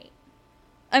 Right.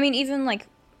 I mean, even, like,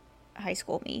 high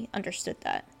school me understood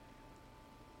that.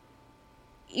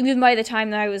 Even by the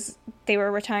time that they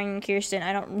were retiring Kirsten,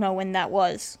 I don't know when that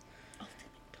was.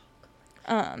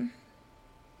 Oh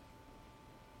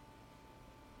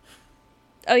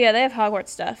yeah, they have Hogwarts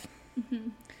stuff.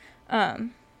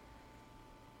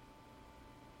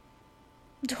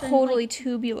 Totally like,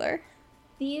 tubular.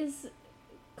 These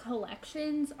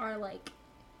collections are like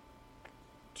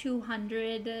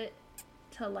 200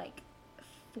 to like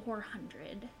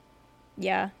 400.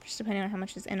 Yeah, just depending on how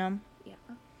much is in them. Yeah.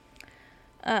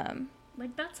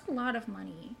 Like that's a lot of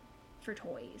money for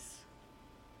toys.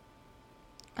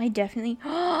 I definitely.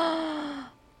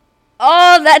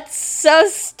 Oh, that's so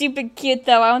stupid cute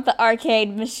though. I want the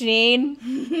arcade machine.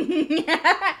 You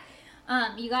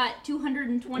got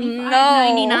 $225.99.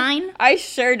 No, I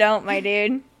sure don't, my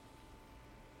dude.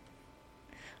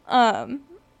 But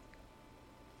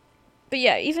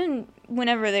yeah, even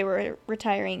whenever they were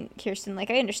retiring Kirsten,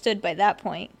 like I understood by that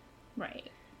point. Right.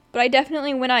 But I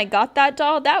definitely, when I got that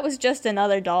doll, that was just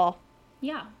another doll.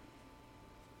 Yeah.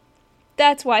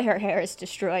 That's why her hair is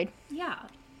destroyed. Yeah.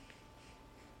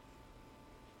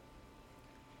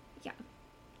 Yeah.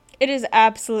 It is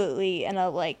absolutely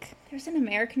like... There's an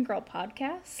American Girl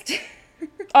podcast?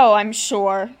 Oh, I'm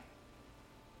sure.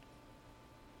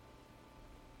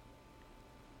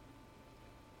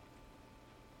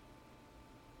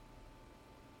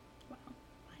 Wow.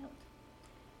 Wild.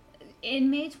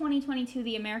 In May 2022,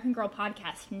 the American Girl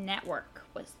Podcast Network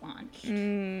was launched.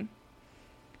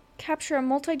 Capture a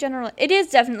multi-generational... It is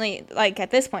definitely, like, at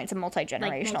this point, it's a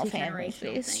multi-generational family.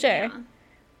 Sure. Yeah.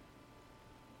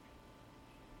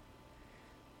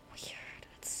 Weird.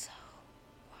 It's so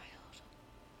wild.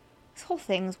 This whole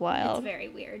thing's wild. It's very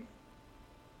weird.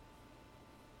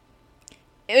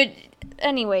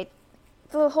 Anyway,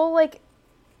 the whole, like,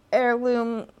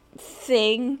 heirloom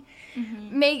thing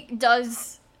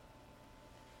does...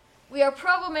 We are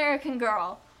pro-American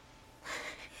Girl.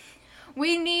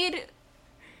 We need...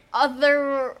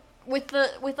 other with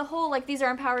the whole like these are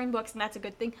empowering books and that's a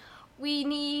good thing. We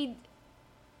need,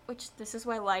 which this is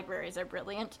why libraries are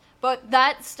brilliant, but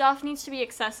that stuff needs to be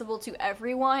accessible to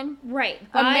everyone. Right.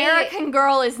 American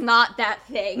Girl is not that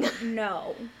thing.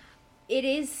 No. It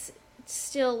is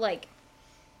still like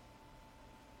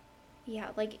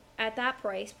like at that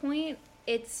price point,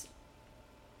 it's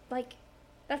like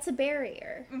that's a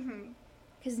barrier.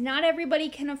 Because not everybody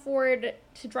can afford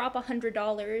to drop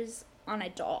 $100 on a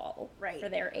doll for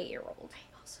their 8-year-old.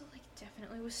 I also like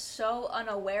definitely was so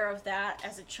unaware of that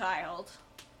as a child.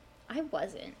 I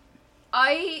wasn't.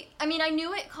 I mean I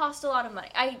knew it cost a lot of money.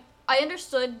 I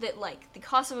understood that like the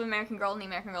cost of American Girl and the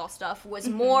American Girl stuff was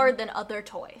more than other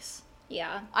toys.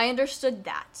 Yeah. I understood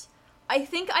that. I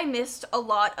think I missed a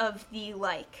lot of the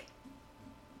like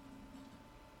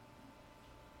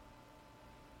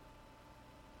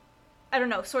I don't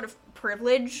know, sort of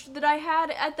privilege that I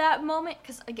had at that moment,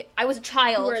 because I was a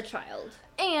child. You were a child.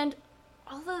 And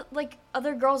all the, like,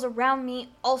 other girls around me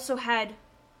also had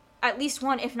at least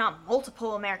one, if not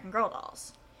multiple, American Girl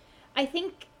dolls. I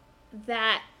think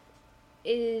that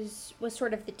was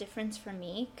sort of the difference for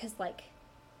me, because, like,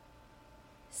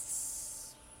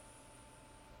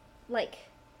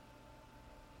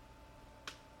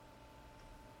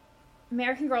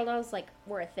 American Girl dolls, like,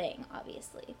 were a thing,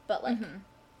 obviously, but, like,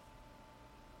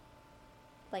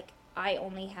 like, I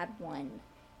only had one.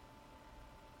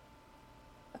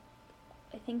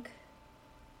 I think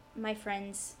my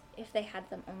friends, if they had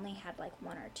them, only had, like,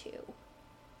 one or two.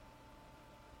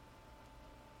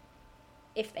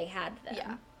 If they had them.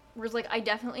 Yeah. Whereas, like, I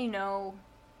definitely know...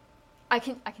 I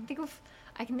can think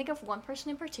of one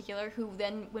person in particular who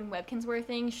then, when Webkinz were a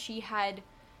thing, she had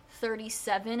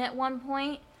 37 at one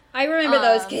point. I remember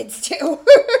those kids, too.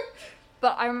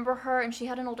 But I remember her, and she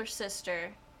had an older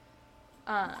sister.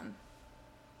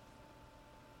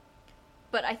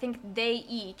 But I think they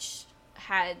each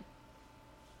had,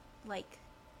 like,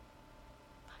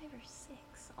 5 or 6,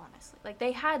 honestly. Like,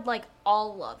 they had, like,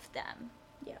 all of them.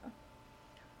 Yeah.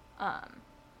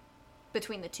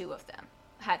 Between the two of them.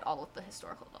 Had all of the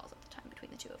historical dolls at the time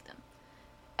between the two of them.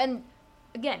 And,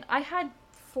 again, I had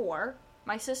 4.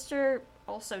 My sister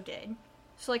also did.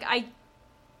 So, like, I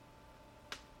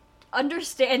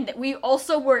understand that we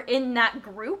also were in that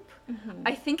group. Mm-hmm.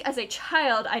 I think as a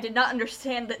child, I did not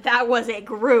understand that that was a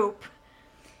group.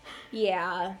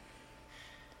 Yeah.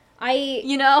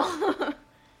 You know?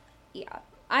 Yeah.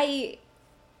 I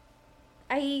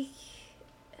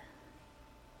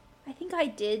think I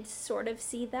did sort of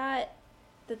see that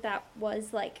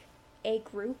was, like, a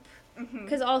group.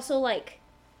 Because also, like...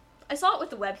 I saw it with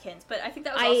the Webkinz, but I think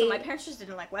that was also... My parents just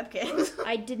didn't like Webkinz.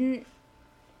 I didn't,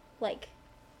 like,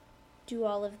 do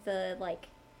all of the, like,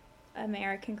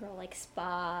 American Girl, like,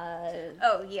 spa...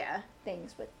 Oh, yeah.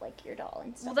 Things with, like, your doll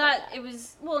and stuff it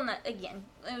was... Well, again,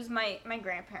 it was my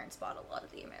grandparents bought a lot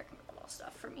of the American Girl doll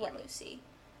stuff for me and Lucy.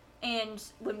 And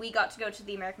when we got to go to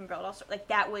the American Girl doll store, like,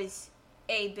 that was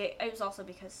a big... It was also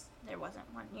because there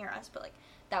wasn't one near us, but, like,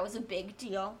 that was a big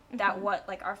deal. Mm-hmm. That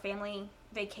like, our family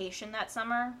vacation that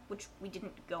summer, which we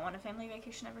didn't go on a family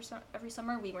vacation every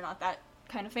summer. We were not that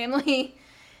kind of family.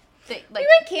 That, like, we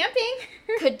went camping.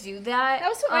 Could do that. That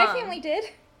was what my family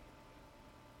did.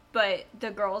 But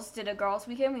the girls did a girls'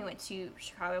 weekend. We went to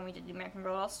Chicago and we did the American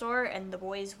Girl doll store, and the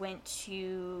boys went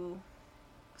to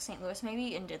St. Louis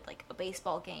maybe and did, like, a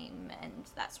baseball game and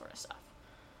that sort of stuff.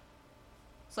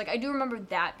 So, like, I do remember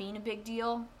that being a big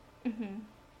deal. Mm-hmm.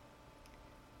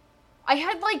 I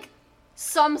had, like,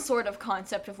 some sort of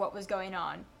concept of what was going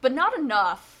on, but not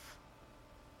enough.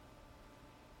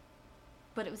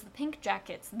 But it was the pink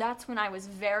jackets. That's when I was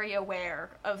very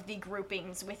aware of the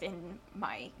groupings within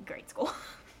my grade school.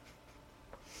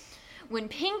 When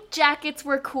pink jackets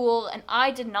were cool and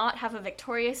I did not have a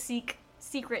Victoria's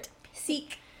Secret...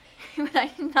 When I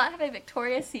did not have a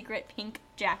Victoria's Secret pink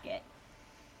jacket.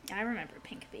 I remember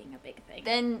pink being a big thing.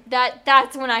 Then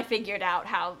that's when I figured out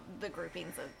how the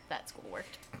groupings of that school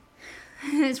worked.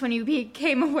 It's when you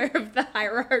became aware of the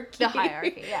hierarchy. The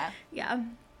hierarchy, yeah. Yeah.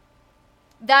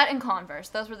 That and Converse,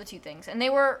 those were the two things. And they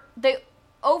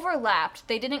overlapped.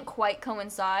 They didn't quite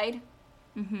coincide.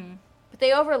 Mm-hmm. But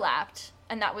they overlapped,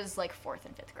 and that was, like, 4th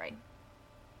and 5th grade.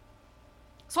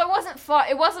 So it wasn't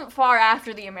far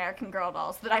after the American Girl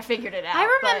dolls that I figured it out. I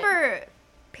remember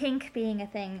pink being a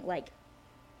thing, like,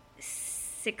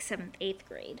 6th, 7th, 8th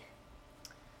grade.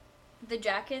 The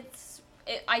jackets,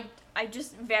 I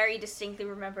just very distinctly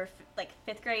remember, like,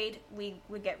 5th grade, we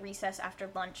would get recess after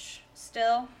lunch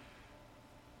still.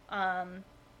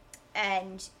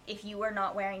 And if you were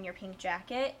not wearing your pink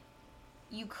jacket,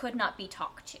 you could not be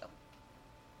talked to.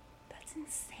 That's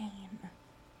insane.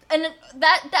 And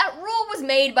that rule was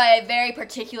made by a very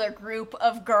particular group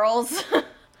of girls.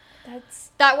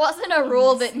 That wasn't a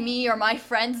rule that me or my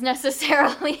friends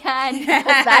necessarily had,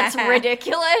 because that's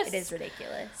ridiculous. It is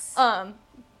ridiculous.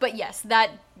 But yes,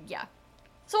 yeah.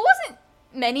 So it wasn't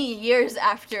many years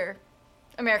after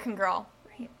American Girl.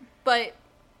 Right. But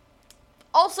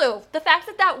also, the fact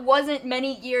that wasn't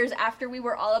many years after we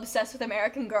were all obsessed with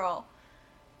American Girl.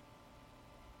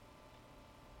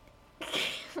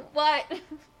 What?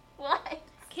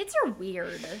 Kids are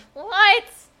weird. What?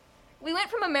 We went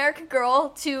from American Girl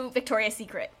to Victoria's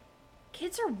Secret.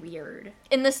 Kids are weird.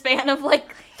 In the span of,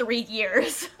 like, 3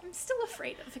 years. I'm still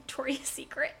afraid of Victoria's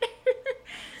Secret.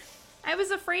 I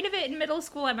was afraid of it in middle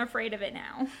school. I'm afraid of it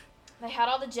now. They had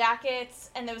all the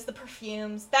jackets, and there was the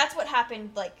perfumes. That's what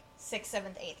happened, like, 6th,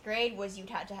 7th, 8th grade, was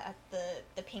you'd had to have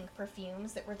the pink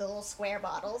perfumes that were the little square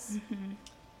bottles. Mm-hmm.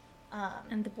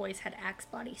 And the boys had Axe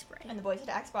body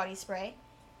spray.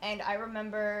 And I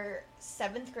remember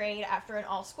 7th grade, after an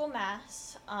all-school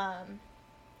mass,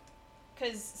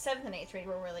 because 7th and 8th grade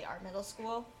were really our middle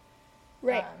school.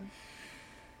 Right.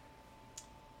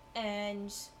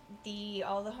 And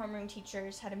all the homeroom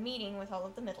teachers had a meeting with all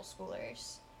of the middle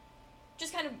schoolers.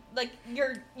 Just kind of, like,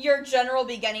 your general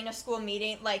beginning of school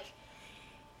meeting, like,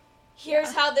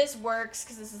 here's how this works,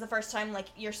 because this is the first time, like,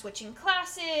 you're switching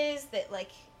classes, that, like,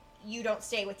 you don't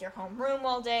stay with your homeroom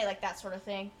all day, like, that sort of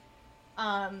thing.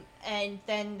 And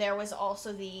then there was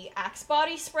also the Axe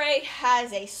body spray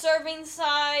has a serving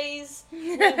size.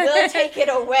 We will take it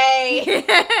away.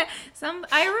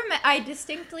 I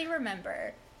distinctly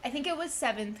remember. I think it was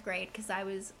 7th grade because I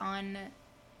was on.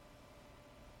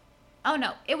 Oh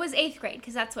no, it was 8th grade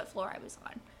because that's what floor I was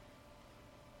on.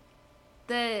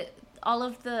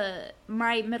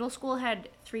 My middle school had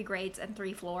 3 grades and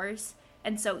 3 floors,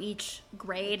 and so each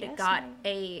grade got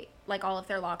all of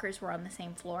their lockers were on the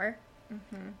same floor.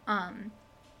 Mm-hmm.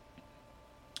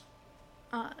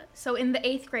 So in the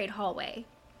 8th grade hallway,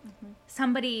 mm-hmm.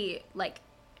 somebody, like,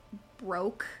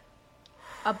 broke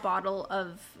a bottle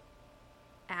of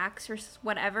Axe or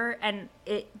whatever, and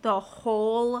the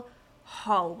whole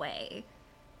hallway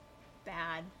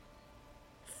bad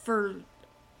for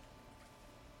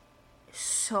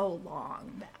so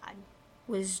long Bad.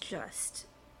 was just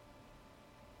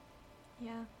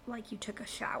Yeah. like you took a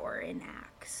shower in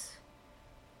Axe.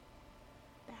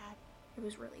 Bad. It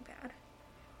was really bad.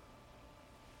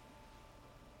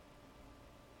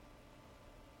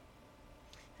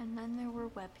 And then there were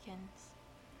Webkins.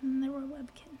 And there were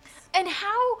Webkins. And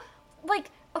how,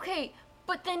 like, okay,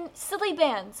 but then Silly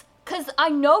Bands. Because I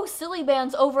know Silly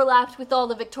Bands overlapped with all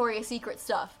the Victoria's Secret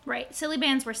stuff. Right. Silly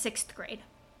Bands were 6th grade.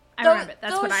 I remember.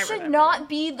 That's what I remember. Those should not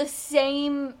be the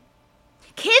same.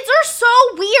 Kids are so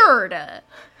weird. I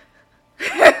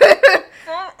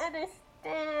don't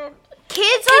understand.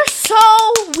 Kids are so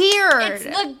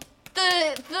weird.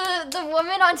 It's the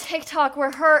woman on TikTok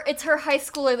where it's her high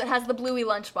schooler that has the bluey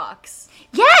lunchbox.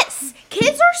 Yes,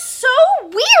 kids are so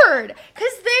weird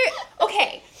because they're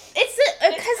okay. It's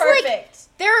because like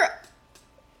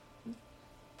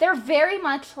they're very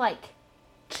much like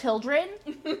children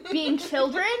being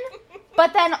children,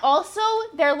 but then also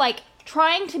they're like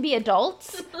trying to be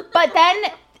adults, but then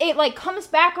it like comes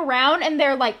back around and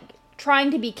they're like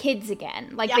trying to be kids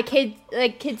again. Like the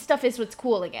kid stuff is what's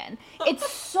cool again.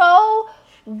 It's so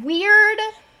weird.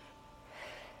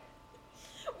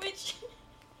 Which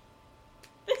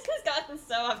this has gotten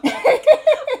so off topic.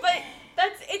 But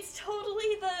it's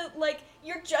totally the like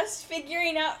you're just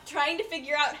trying to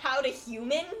figure out how to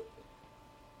human.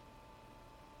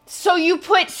 So you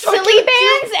put Silly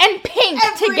Bands and Pink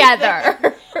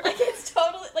together. Like it's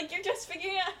totally like you're just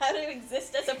figuring out how to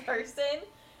exist as a person.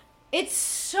 It's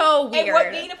so weird. And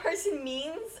what being a person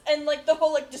means, and, like, the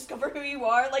whole, like, discover who you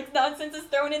are, like, nonsense is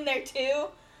thrown in there, too.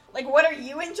 Like, what are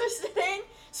you interested in?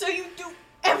 So you do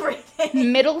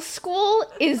everything. Middle school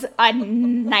is a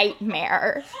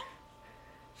nightmare.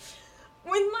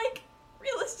 When, like,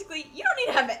 realistically, you don't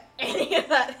need to have any of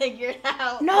that figured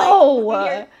out. No! Like,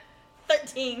 when you're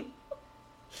 13.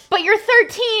 But you're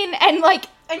 13, and, like...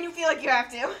 And you feel like you have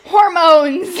to.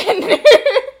 Hormones, and...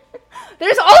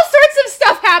 There's all sorts of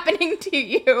stuff happening to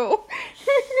you.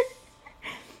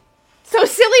 So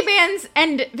Silly Bands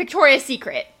and Victoria's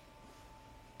Secret.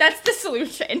 That's the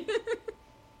solution.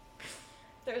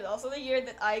 There's also the year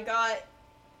that I got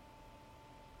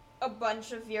a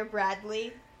bunch of Vera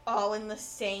Bradley all in the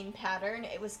same pattern.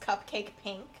 It was Cupcake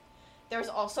Pink. There was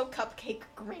also Cupcake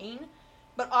Green.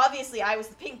 But obviously I was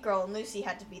the pink girl and Lucy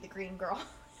had to be the green girl.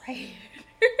 Right.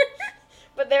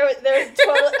 But there was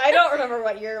totally, I don't remember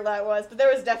what year that was, but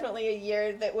there was definitely a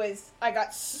year that I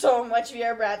got so much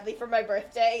Vera Bradley for my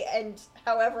birthday, and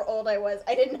however old I was,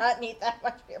 I did not need that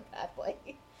much Vera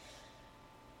Bradley.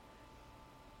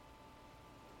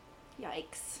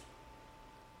 Yikes.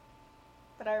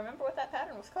 But I remember what that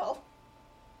pattern was called.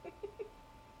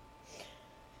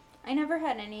 I never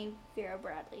had any Vera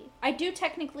Bradley. I do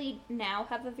technically now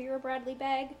have a Vera Bradley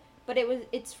bag, but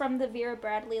it's from the Vera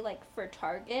Bradley, like, for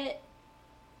Target.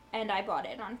 And I bought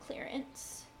it on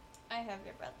clearance. I have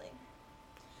Vera Bradley.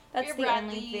 That's the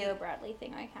only Vera Bradley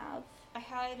thing I have.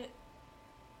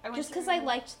 Just because I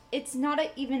liked... It's not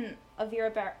even a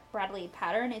Vera Bradley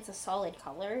pattern. It's a solid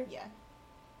color. Yeah.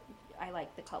 I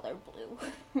like the color blue.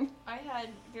 I had...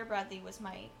 Vera Bradley was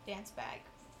my dance bag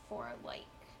for, like,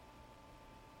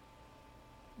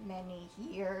 many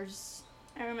years.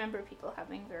 I remember people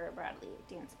having Vera Bradley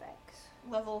dance bags.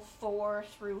 Level 4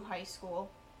 through high school.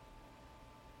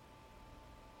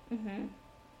 Mm-hmm.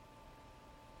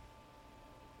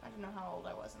 I don't know how old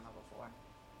I was in level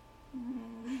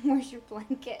 4. Where's your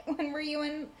blanket? When were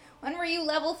you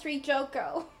level 3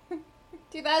 Joko?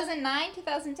 2009,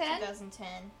 2010?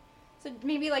 2010. So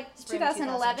maybe like Spring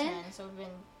 2011? 2010, so it would have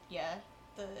been,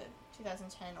 the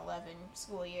 2010-11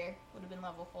 school year would have been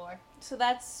level 4. So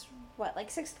that's, what, like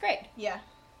 6th grade? Yeah.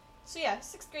 So yeah,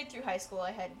 6th grade through high school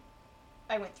I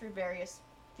went through various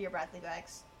Vera Bradley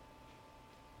bags.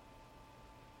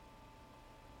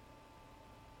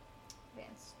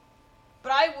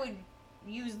 But I would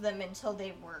use them until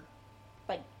they were,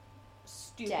 like,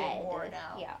 stupid worn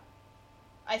out. Yeah.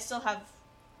 I still have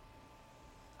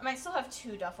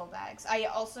 2 duffel bags. I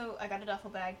got a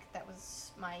duffel bag that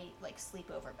was my, like,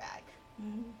 sleepover bag.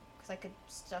 Because I could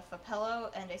stuff a pillow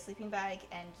and a sleeping bag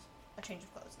and a change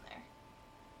of clothes in there.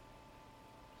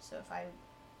 So if I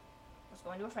was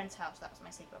going to a friend's house, that was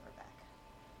my sleepover bag.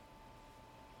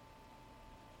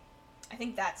 I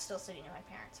think that's still sitting in my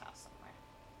parents' house somewhere.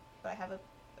 But I have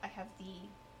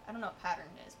I don't know what pattern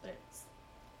it is, but it's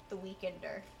the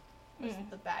Weekender. It's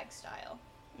the bag style.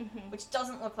 Mm-hmm. Which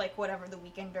doesn't look like whatever the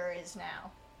Weekender is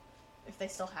now. If they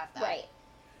still have that. Right.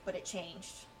 But it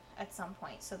changed at some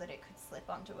point so that it could slip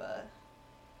onto the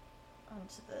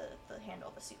handle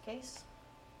of the suitcase.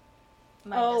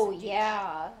 Mine doesn't do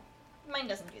that. Mine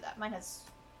doesn't do that. Mine has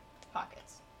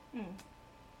pockets.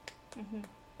 Mm-hmm.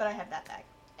 But I have that bag.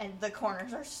 And the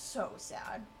corners are so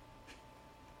sad.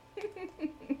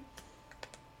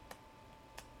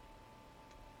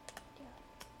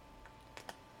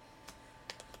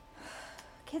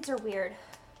 Kids are weird.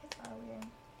 Kids are weird.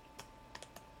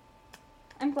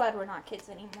 I'm glad we're not kids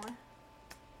anymore.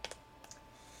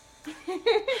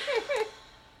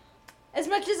 As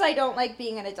much as I don't like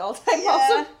being an adult, I'm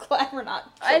also glad we're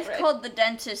not children. I've called the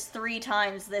dentist 3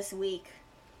 times this week.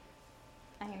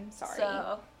 I am sorry.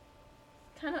 So,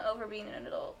 kind of over being an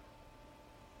adult.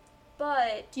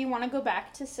 But... Do you want to go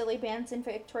back to silly bands in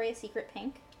Victoria's Secret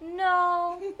pink?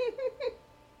 No.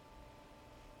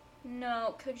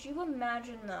 No. Could you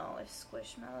imagine, though, if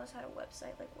Squishmallows had a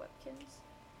website like Webkinz?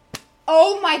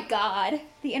 Oh my god.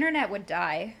 The internet would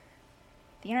die.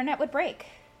 The internet would break.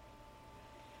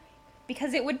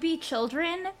 Because it would be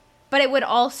children, but it would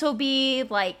also be,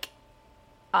 like,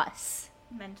 us.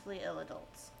 Mentally ill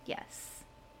adults. Yes.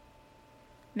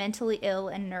 Mentally ill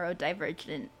and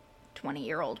neurodivergent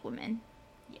 20-year-old women.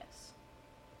 Yes.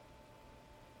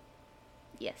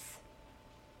 Yes.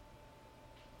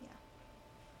 Yeah.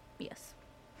 Yes.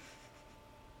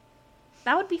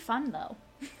 That would be fun, though.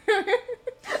 That's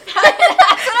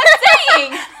what I'm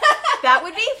saying! That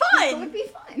would be fun! It would be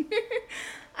fun.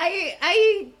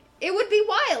 It would be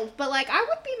wild, but, like, I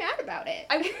would be mad about it.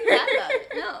 I wouldn't be mad about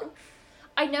it, no.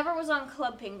 I never was on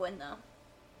Club Penguin, though.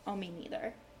 Oh, me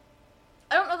neither.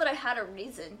 I don't know that I had a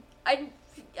reason. I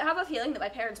have a feeling that my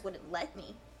parents wouldn't let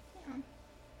me. Yeah.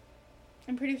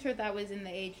 I'm pretty sure that was in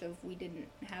the age of we didn't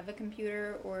have a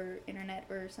computer or internet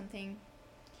or something.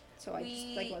 So I just,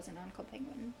 like, wasn't on Club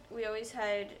Penguin. We always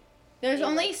had... There's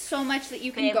only so much that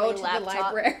you can go to the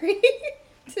library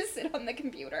to sit on the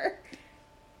computer.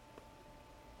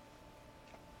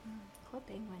 Club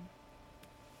Penguin.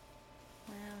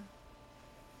 Wow.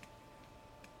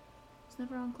 I was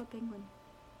never on Club Penguin.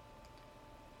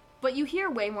 But you hear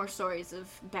way more stories of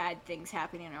bad things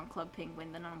happening on Club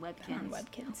Penguin than on Webkinz. On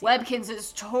Webkinz, yeah. Webkinz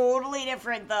is totally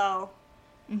different, though.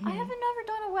 Mm-hmm. I haven't never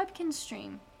done a Webkinz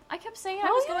stream. I kept saying I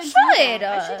Oh, was you going to should. do that.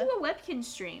 I should do a Webkinz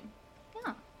stream.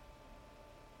 Yeah.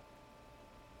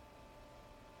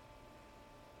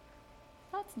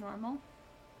 That's normal.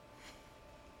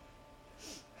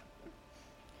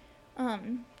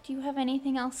 Do you have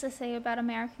anything else to say about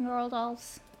American Girl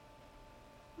dolls?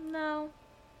 No.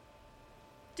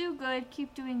 Do good.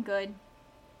 Keep doing good.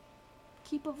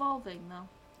 Keep evolving, though.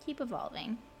 Keep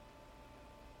evolving.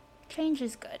 Change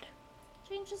is good.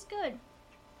 Change is good.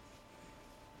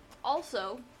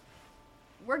 Also,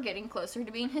 we're getting closer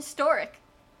to being historic.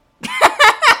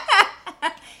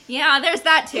 Yeah, there's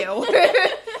that too.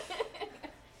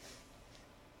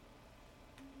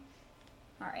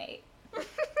 Alright.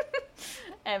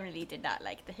 Emily did not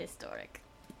like the historic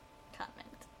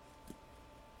comment.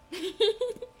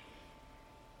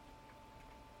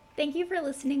 Thank you for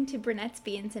listening to Brunettes,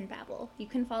 Beans, and Babble. You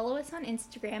can follow us on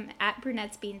Instagram at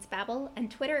Brunettes, Beans, Babble and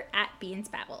Twitter at Beans,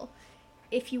 Babble.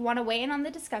 If you want to weigh in on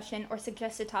the discussion or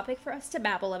suggest a topic for us to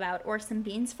babble about or some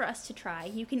beans for us to try,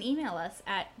 you can email us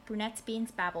at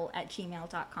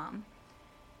brunettesbeansbabble@gmail.com.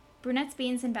 Brunettes,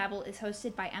 Beans, and Babble is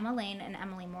hosted by Emma Lane and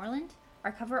Emily Moreland.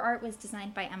 Our cover art was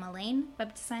designed by Emma Lane,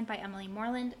 web designed by Emily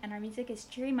Moreland, and our music is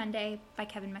Cheery Monday by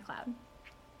Kevin MacLeod.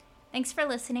 Thanks for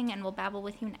listening, and we'll babble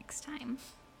with you next time.